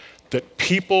world that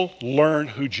people learn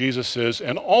who Jesus is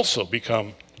and also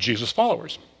become Jesus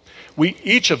followers. We,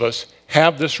 each of us,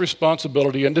 have this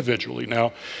responsibility individually.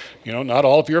 Now, not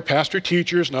all of you are pastor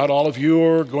teachers, not all of you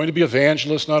are going to be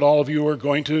evangelists, not all of you are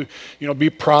going to, be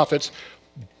prophets.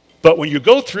 But when you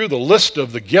go through the list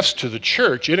of the gifts to the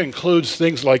church, it includes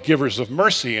things like givers of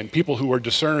mercy and people who are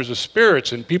discerners of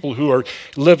spirits and people who are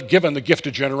given the gift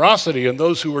of generosity and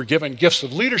those who are given gifts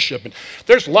of leadership. And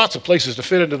there's lots of places to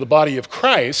fit into the body of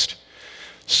Christ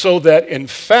so that, in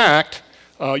fact,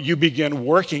 you begin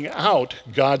working out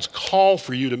God's call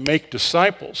for you to make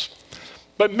disciples.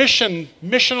 But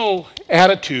missional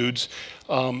attitudes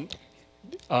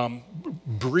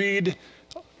breed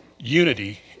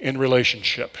unity in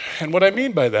relationship. And what I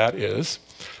mean by that is,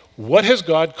 what has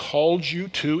God called you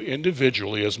to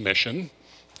individually as mission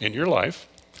in your life?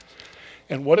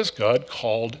 And what has God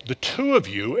called the two of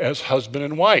you as husband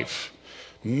and wife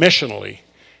missionally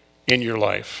in your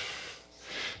life?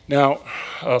 Now,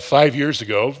 5 years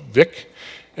ago, Vic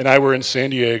and I were in San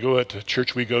Diego at a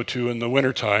church we go to in the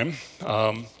wintertime.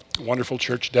 Wonderful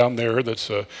church down there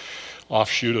that's an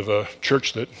offshoot of a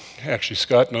church that actually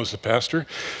Scott knows the pastor.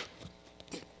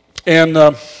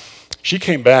 And she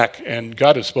came back, and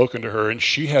God had spoken to her, and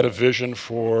she had a vision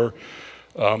for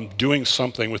doing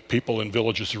something with people in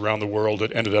villages around the world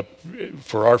that ended up,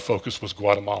 for our focus, was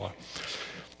Guatemala.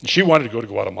 And she wanted to go to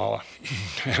Guatemala,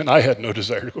 and I had no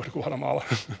desire to go to Guatemala.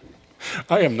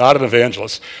 I am not an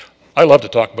evangelist. I love to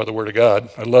talk about the Word of God.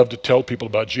 I love to tell people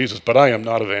about Jesus, but I am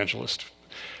not an evangelist.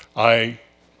 I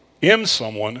am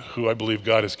someone who I believe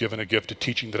God has given a gift of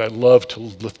teaching that I love to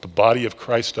lift the body of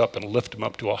Christ up and lift him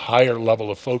up to a higher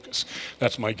level of focus.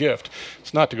 That's my gift.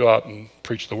 It's not to go out and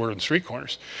preach the word in street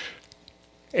corners.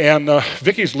 And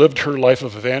Vicky's lived her life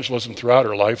of evangelism throughout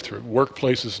her life, through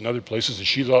workplaces and other places, and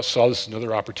she saw this as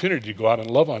another opportunity to go out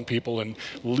and love on people and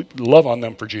love on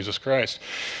them for Jesus Christ.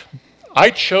 I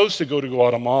chose to go to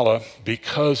Guatemala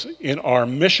because in our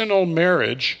missional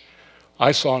marriage,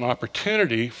 I saw an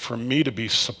opportunity for me to be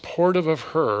supportive of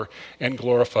her and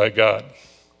glorify God.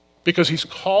 Because He's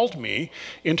called me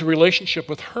into relationship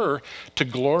with her to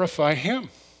glorify Him.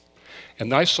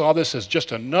 And I saw this as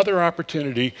just another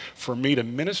opportunity for me to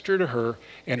minister to her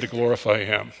and to glorify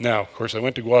Him. Now, of course, I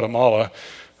went to Guatemala,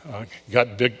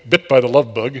 got bit by the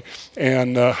love bug,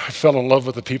 and I fell in love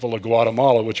with the people of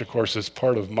Guatemala, which, of course, is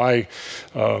part of my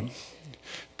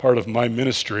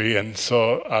ministry. And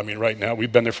so, right now,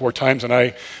 we've been there 4 times, and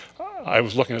I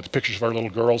was looking at the pictures of our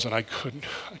little girls, and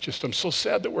I'm so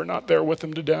sad that we're not there with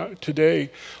them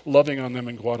today, loving on them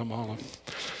in Guatemala.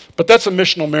 But that's a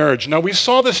missional marriage. Now, we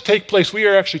saw this take place. We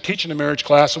are actually teaching a marriage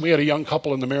class, and we had a young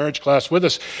couple in the marriage class with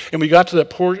us, and we got to that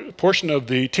portion of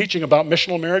the teaching about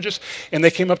missional marriages, and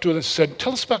they came up to us and said,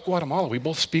 "Tell us about Guatemala. We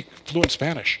both speak fluent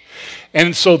Spanish."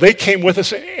 And so they came with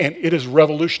us, and it has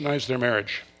revolutionized their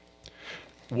marriage.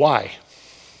 Why?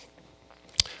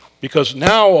 Because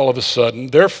now, all of a sudden,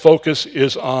 their focus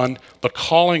is on the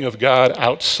calling of God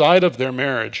outside of their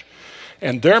marriage.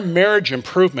 And their marriage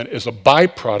improvement is a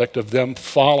byproduct of them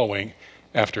following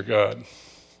after God.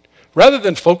 Rather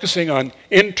than focusing on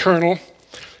internal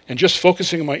and just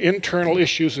focusing on my internal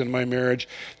issues in my marriage,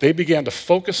 they began to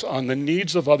focus on the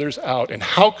needs of others out. And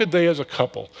how could they as a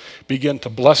couple begin to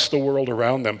bless the world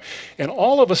around them? And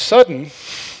all of a sudden,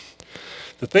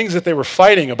 the things that they were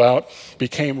fighting about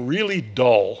became really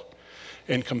dull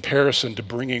in comparison to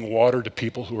bringing water to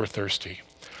people who are thirsty,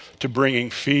 to bringing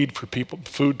food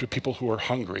to people who are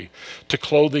hungry, to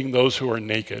clothing those who are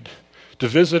naked, to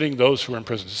visiting those who are in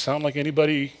prison. Does it sound like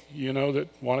anybody that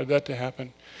wanted that to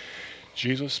happen?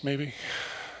 Jesus, maybe?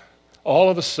 All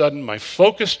of a sudden, my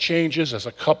focus changes as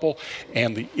a couple,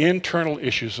 and the internal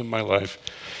issues in my life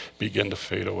begin to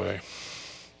fade away.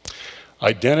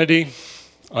 Identity,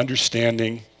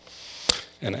 understanding,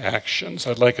 and actions.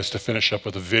 I'd like us to finish up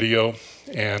with a video,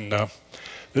 and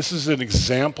this is an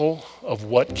example of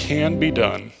what can be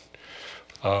done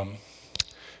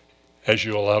as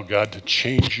you allow God to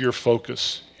change your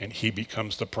focus and He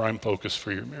becomes the prime focus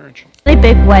for your marriage. Really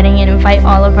big wedding and invite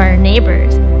all of our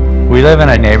neighbors. We live in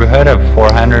a neighborhood of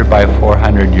 400 by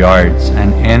 400 yards,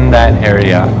 and in that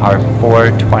area are 4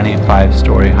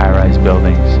 25-story high-rise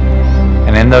buildings.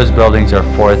 And in those buildings are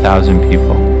 4,000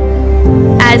 people.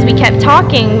 As we kept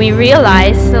talking, we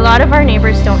realized a lot of our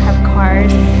neighbors don't have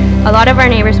cars. A lot of our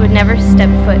neighbors would never step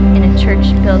foot in a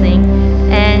church building.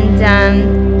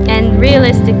 And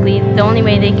realistically, the only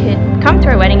way they could come to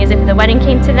our wedding is if the wedding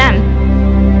came to them.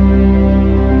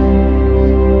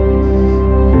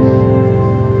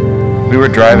 We were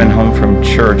driving home from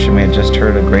church and we had just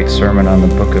heard a great sermon on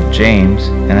the book of James.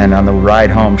 And then on the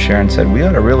ride home, Sharon said, we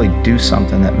ought to really do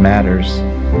something that matters.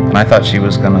 And I thought she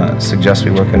was going to suggest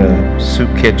we work at a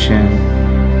soup kitchen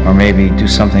or maybe do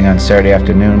something on Saturday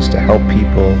afternoons to help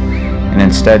people. And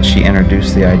instead, she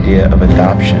introduced the idea of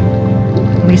adoption.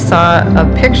 We saw a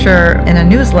picture in a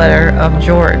newsletter of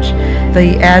George.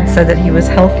 The ad said that he was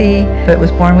healthy, but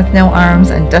was born with no arms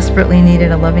and desperately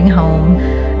needed a loving home.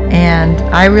 And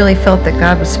I really felt that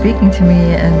God was speaking to me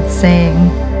and saying,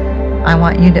 I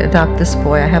want you to adopt this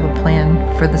boy. I have a plan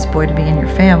for this boy to be in your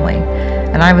family.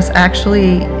 And I was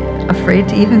actually afraid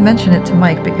to even mention it to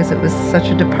Mike because it was such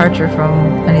a departure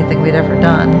from anything we'd ever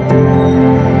done.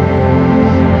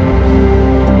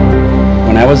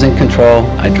 When I was in control,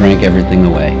 I drank everything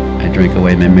away. I drank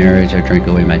away my marriage, I drank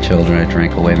away my children, I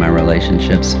drank away my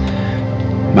relationships.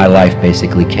 My life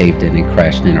basically caved in and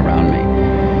crashed in around me.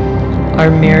 Our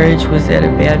marriage was at a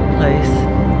bad place.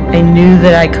 I knew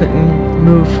that I couldn't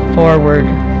move forward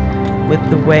with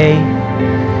the way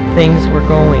things were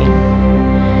going.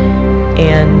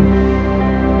 And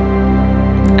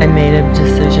I made a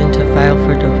decision to file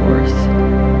for divorce.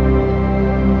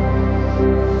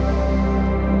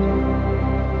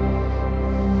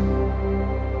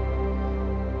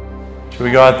 Should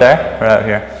we go out there or out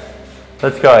here?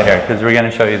 Let's go out here because we're going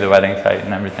to show you the wedding site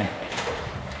and everything.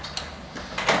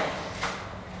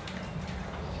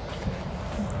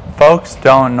 Folks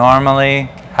don't normally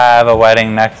have a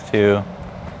wedding next to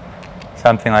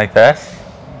something like this,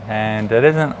 and it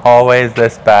isn't always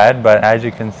this bad, but as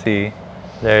you can see,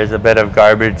 there's a bit of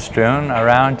garbage strewn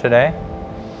around today,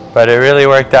 but it really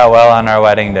worked out well on our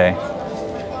wedding day.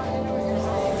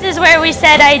 This is where we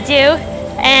said I do,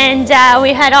 and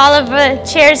we had all of the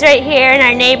chairs right here and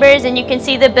our neighbors, and you can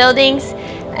see the buildings,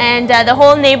 and the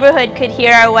whole neighborhood could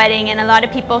hear our wedding, and a lot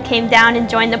of people came down and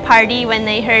joined the party when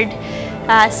they heard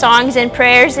songs and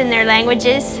prayers in their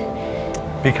languages.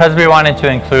 Because we wanted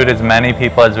to include as many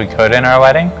people as we could in our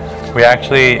wedding, we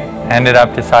actually ended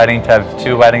up deciding to have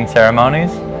 2 wedding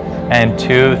ceremonies and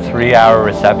 2 3-hour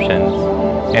receptions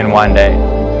in one day.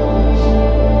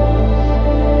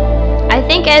 I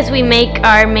think as we make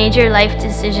our major life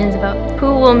decisions about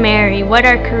who we'll marry, what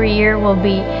our career will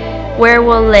be, where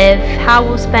we'll live, how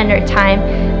we'll spend our time,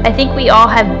 I think we all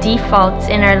have defaults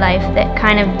in our life that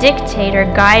kind of dictate or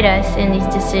guide us in these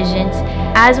decisions.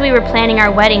 As we were planning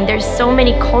our wedding, there's so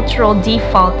many cultural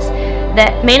defaults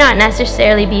that may not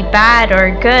necessarily be bad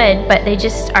or good, but they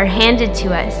just are handed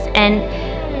to us. And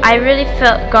I really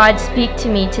felt God speak to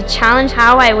me to challenge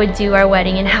how I would do our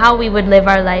wedding and how we would live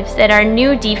our lives, that our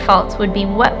new defaults would be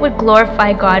what would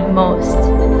glorify God most.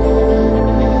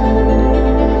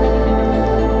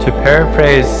 To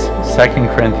paraphrase 2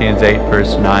 Corinthians 8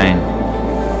 verse 9,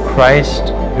 Christ,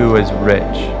 who is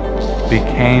rich,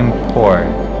 became poor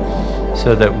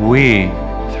so that we,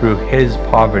 through his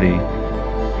poverty,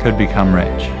 could become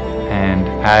rich. And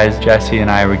as Jesse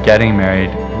and I were getting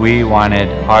married, we wanted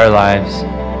our lives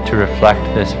to reflect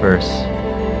this verse,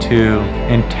 to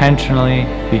intentionally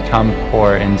become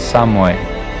poor in some way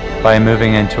by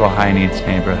moving into a high-needs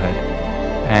neighborhood.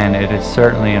 And it has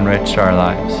certainly enriched our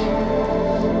lives.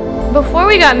 Before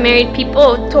we got married,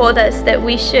 people told us that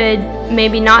we should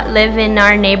maybe not live in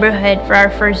our neighborhood for our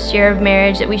first year of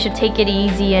marriage, that we should take it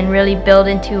easy and really build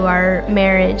into our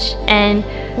marriage. And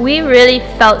we really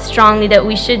felt strongly that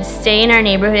we should stay in our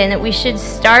neighborhood and that we should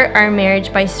start our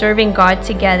marriage by serving God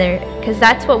together, because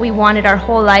that's what we wanted our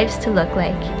whole lives to look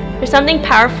like. There's something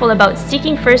powerful about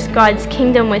seeking first God's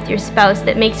kingdom with your spouse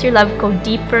that makes your love go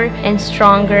deeper and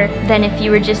stronger than if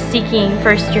you were just seeking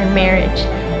first your marriage.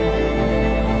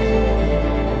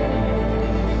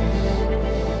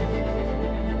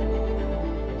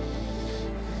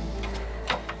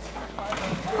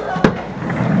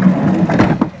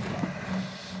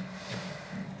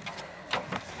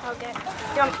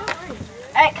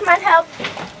 Alright, come on, help.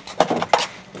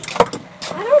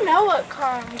 I don't know what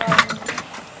car I'm going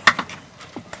in.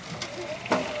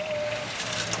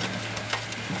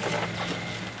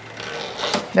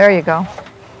 There you go.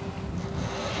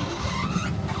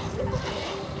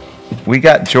 We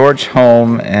got George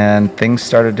home and things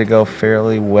started to go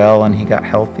fairly well and he got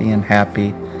healthy and happy.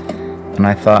 And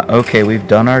I thought, okay, we've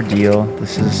done our deal.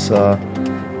 This is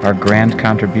our grand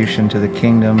contribution to the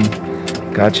kingdom.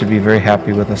 God should be very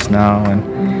happy with us now.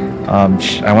 And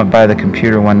I went by the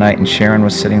computer one night and Sharon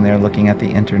was sitting there looking at the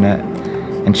internet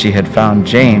and she had found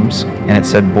James and it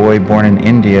said boy born in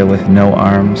India with no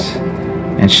arms.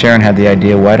 And Sharon had the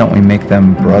idea, why don't we make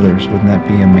them brothers? Wouldn't that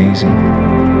be amazing?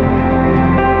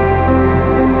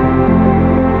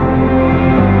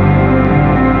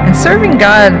 And serving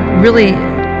God really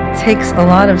takes a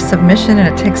lot of submission and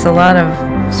it takes a lot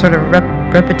of sort of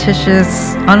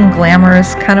repetitious,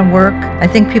 unglamorous kind of work. I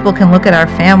think people can look at our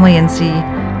family and see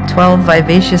 12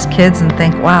 vivacious kids and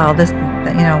think, wow, this,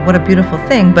 what a beautiful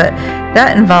thing. But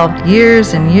that involved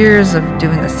years and years of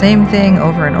doing the same thing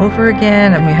over and over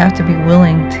again. And you have to be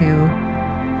willing to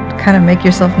kind of make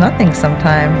yourself nothing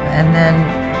sometime. And then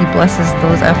he blesses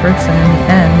those efforts and in the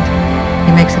end,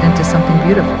 he makes it into something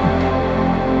beautiful.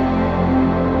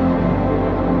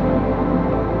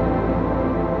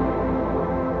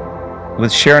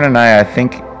 With Sharon and I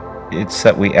think it's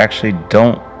that we actually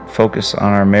don't focus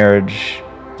on our marriage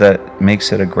that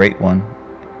makes it a great one.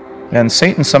 And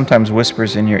Satan sometimes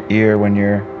whispers in your ear when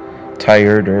you're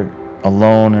tired or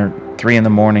alone or 3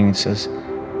 a.m. and says,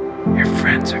 your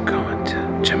friends are going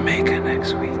to Jamaica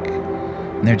next week.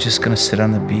 And they're just going to sit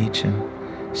on the beach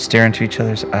and stare into each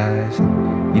other's eyes.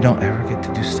 And you don't ever get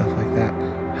to do stuff like that.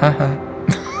 Ha.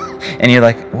 And you're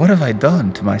like, what have I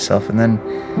done to myself? And then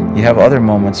you have other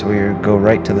moments where you go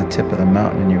right to the tip of the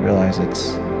mountain and you realize it's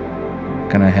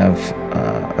going to have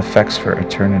effects for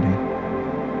eternity.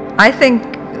 I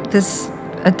think this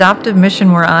adoptive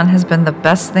mission we're on has been the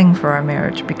best thing for our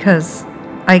marriage because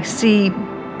I see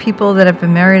people that have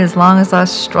been married as long as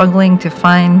us struggling to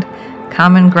find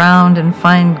common ground and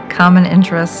find common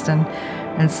interest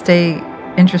and stay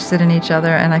interested in each other.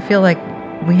 And I feel like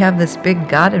we have this big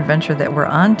God adventure that we're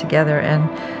on together,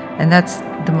 and that's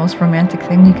the most romantic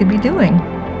thing you could be doing.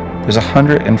 There's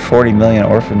 140 million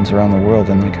orphans around the world,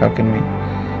 and how can we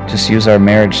just use our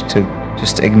marriage to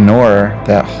just ignore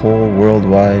that whole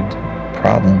worldwide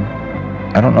problem?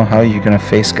 I don't know how you're going to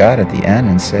face God at the end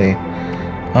and say,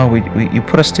 oh, you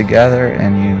put us together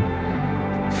and you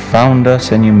found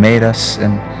us and you made us,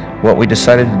 and what we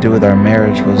decided to do with our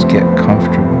marriage was get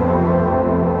comfortable.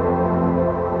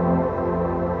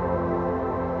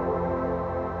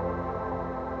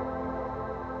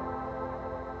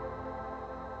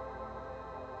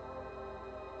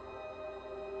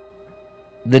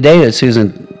 The day that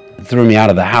Susan threw me out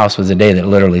of the house was a day that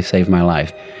literally saved my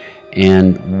life.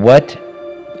 And what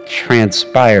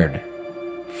transpired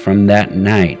from that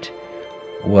night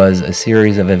was a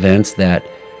series of events that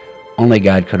only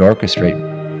God could orchestrate.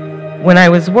 When I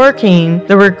was working,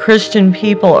 there were Christian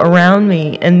people around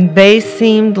me, and they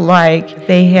seemed like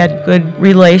they had good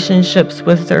relationships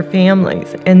with their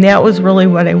families, and that was really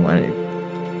what I wanted.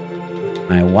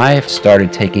 My wife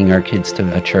started taking our kids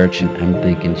to a church, and I'm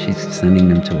thinking she's sending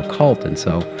them to a cult, and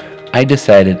so I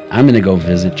decided I'm going to go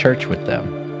visit church with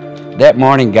them. That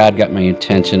morning, God got my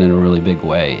attention in a really big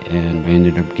way, and I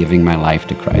ended up giving my life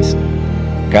to Christ.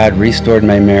 God restored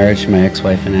my marriage. My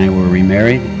ex-wife and I were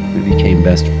remarried. We became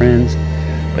best friends,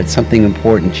 but something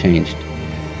important changed.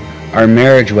 Our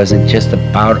marriage wasn't just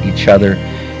about each other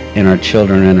and our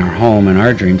children and our home and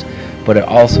our dreams, but it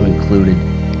also included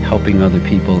helping other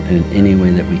people in any way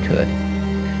that we could.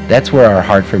 That's where our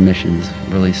heart for missions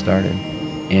really started,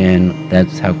 and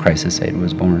that's how Crisis Aid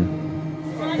was born.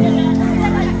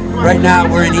 Right now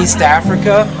we're in East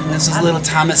Africa. This is little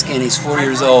Thomas Kin. He's 4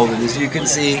 years old, and as you can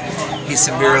see, he's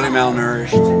severely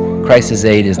malnourished. Crisis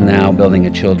Aid is now building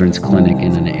a children's clinic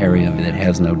in an area that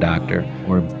has no doctor.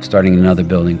 We're starting another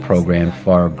building program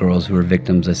for girls who are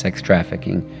victims of sex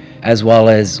trafficking, as well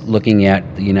as looking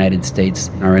at the United States,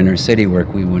 our inner city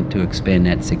work. We want to expand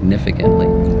that significantly.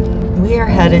 We are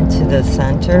headed to the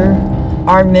center.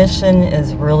 Our mission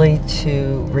is really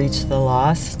to reach the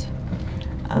lost.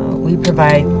 We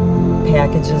provide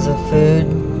packages of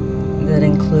food that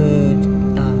include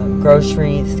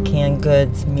groceries, canned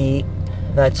goods, meat,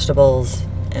 vegetables,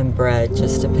 and bread,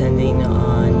 just depending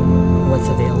on what's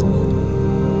available.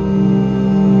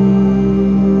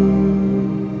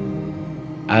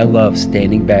 I love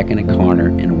standing back in a corner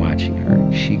and watching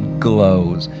her. She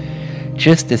glows.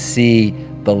 Just to see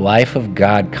the life of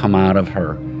God come out of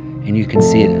her. And you can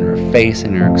see it in her face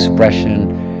and her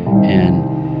expression.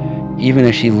 And even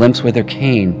if she limps with her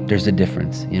cane, there's a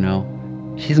difference, you know?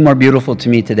 She's more beautiful to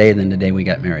me today than the day we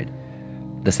got married,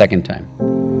 the second time.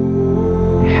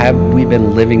 Have we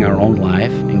been living our own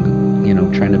life and,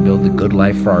 trying to build the good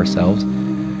life for ourselves,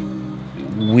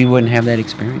 we wouldn't have that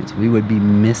experience. We would be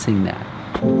missing that.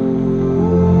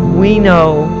 We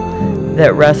know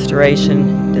that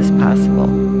restoration is possible.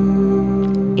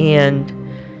 And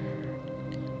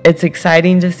it's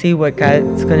exciting to see what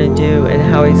God's going to do and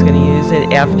how he's going to use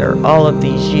it after all of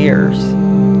these years,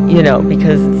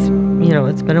 because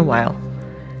it's been a while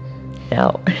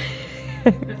now.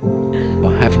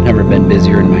 Well, I've never been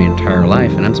busier in my entire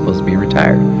life, and I'm supposed to be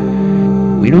retired.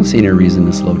 We don't see any reason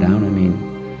to slow down.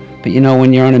 But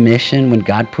when you're on a mission, when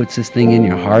God puts this thing in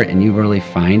your heart and you really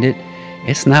find it,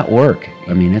 it's not work.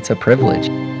 It's a privilege.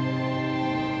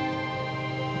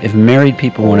 If married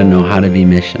people want to know how to be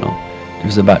missional,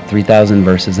 there's about 3,000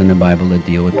 verses in the Bible that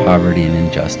deal with poverty and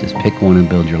injustice. Pick one and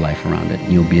build your life around it,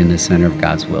 and you'll be in the center of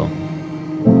God's will.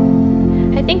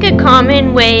 I think a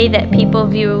common way that people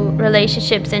view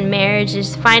relationships and marriage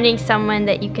is finding someone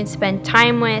that you can spend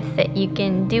time with, that you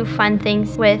can do fun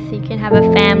things with, you can have a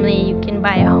family, you can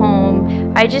buy a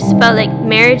home. I just felt like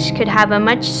marriage could have a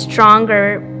much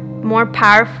stronger, more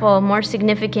powerful, more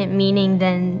significant meaning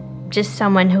than just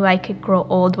someone who I could grow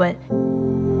old with.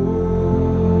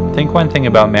 I think one thing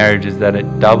about marriage is that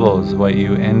it doubles what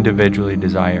you individually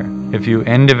desire. If you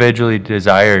individually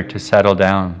desire to settle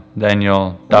down, then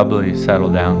you'll doubly settle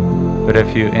down. But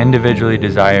if you individually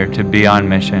desire to be on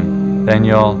mission, then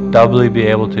you'll doubly be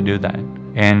able to do that.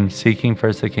 And seeking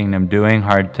first the kingdom, doing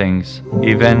hard things,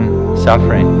 even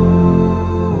suffering.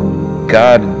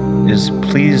 God is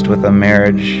pleased with a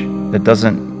marriage that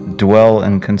doesn't dwell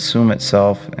and consume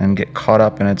itself and get caught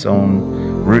up in its own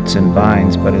roots and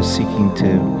vines, but is seeking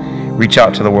to reach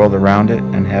out to the world around it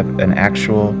and have an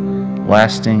actual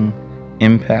lasting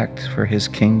impact for his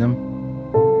kingdom.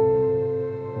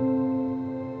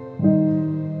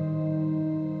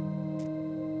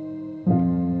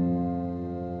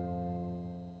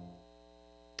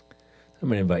 I'm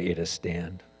going to invite you to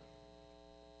stand.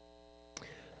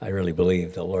 I really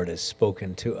believe the Lord has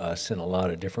spoken to us in a lot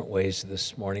of different ways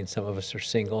this morning. Some of us are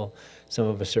single, some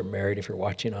of us are married. If you're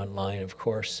watching online, of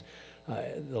course,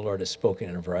 the Lord has spoken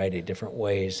in a variety of different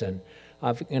ways. And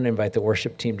I'm going to invite the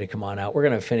worship team to come on out. We're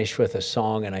going to finish with a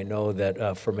song, and I know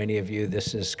that for many of you,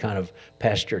 this is kind of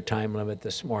past your time limit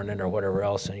this morning or whatever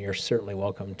else, and you're certainly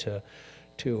welcome to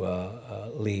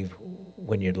leave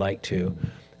when you'd like to.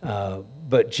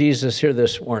 But Jesus, here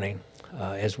this morning,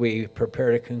 as we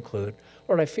prepare to conclude,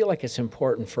 Lord, I feel like it's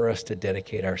important for us to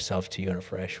dedicate ourselves to you in a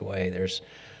fresh way. There's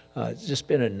just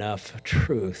been enough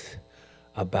truth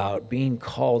about being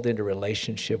called into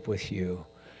relationship with you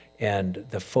and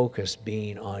the focus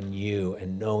being on you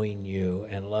and knowing you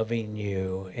and loving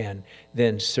you and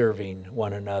then serving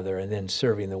one another and then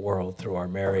serving the world through our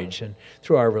marriage and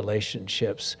through our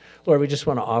relationships. Lord, we just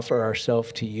want to offer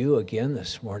ourselves to you again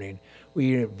this morning.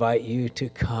 We invite you to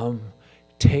come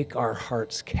take our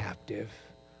hearts captive,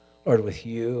 Lord, with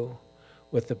you,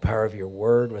 with the power of your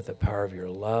word, with the power of your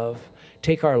love.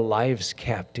 Take our lives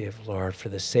captive, Lord, for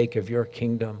the sake of your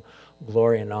kingdom,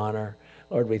 glory and honor.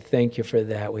 Lord, we thank you for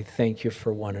that. We thank you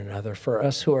for one another. For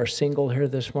us who are single here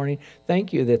this morning,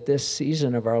 thank you that this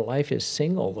season of our life is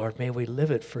single. Lord, may we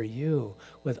live it for you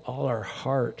with all our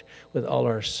heart, with all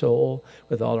our soul,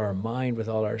 with all our mind, with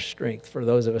all our strength. For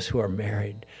those of us who are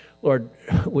married, Lord,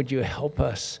 would you help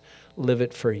us live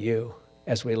it for you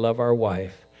as we love our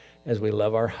wife, as we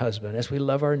love our husband, as we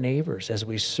love our neighbors, as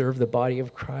we serve the body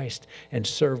of Christ and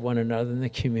serve one another in the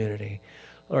community.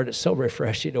 Lord, it's so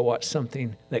refreshing to watch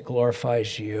something that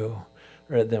glorifies you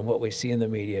rather than what we see in the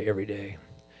media every day.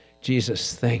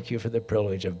 Jesus, thank you for the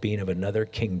privilege of being of another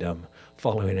kingdom,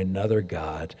 following another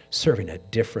God, serving a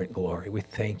different glory. We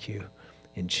thank you.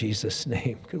 In Jesus'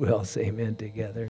 name, could we all say amen together?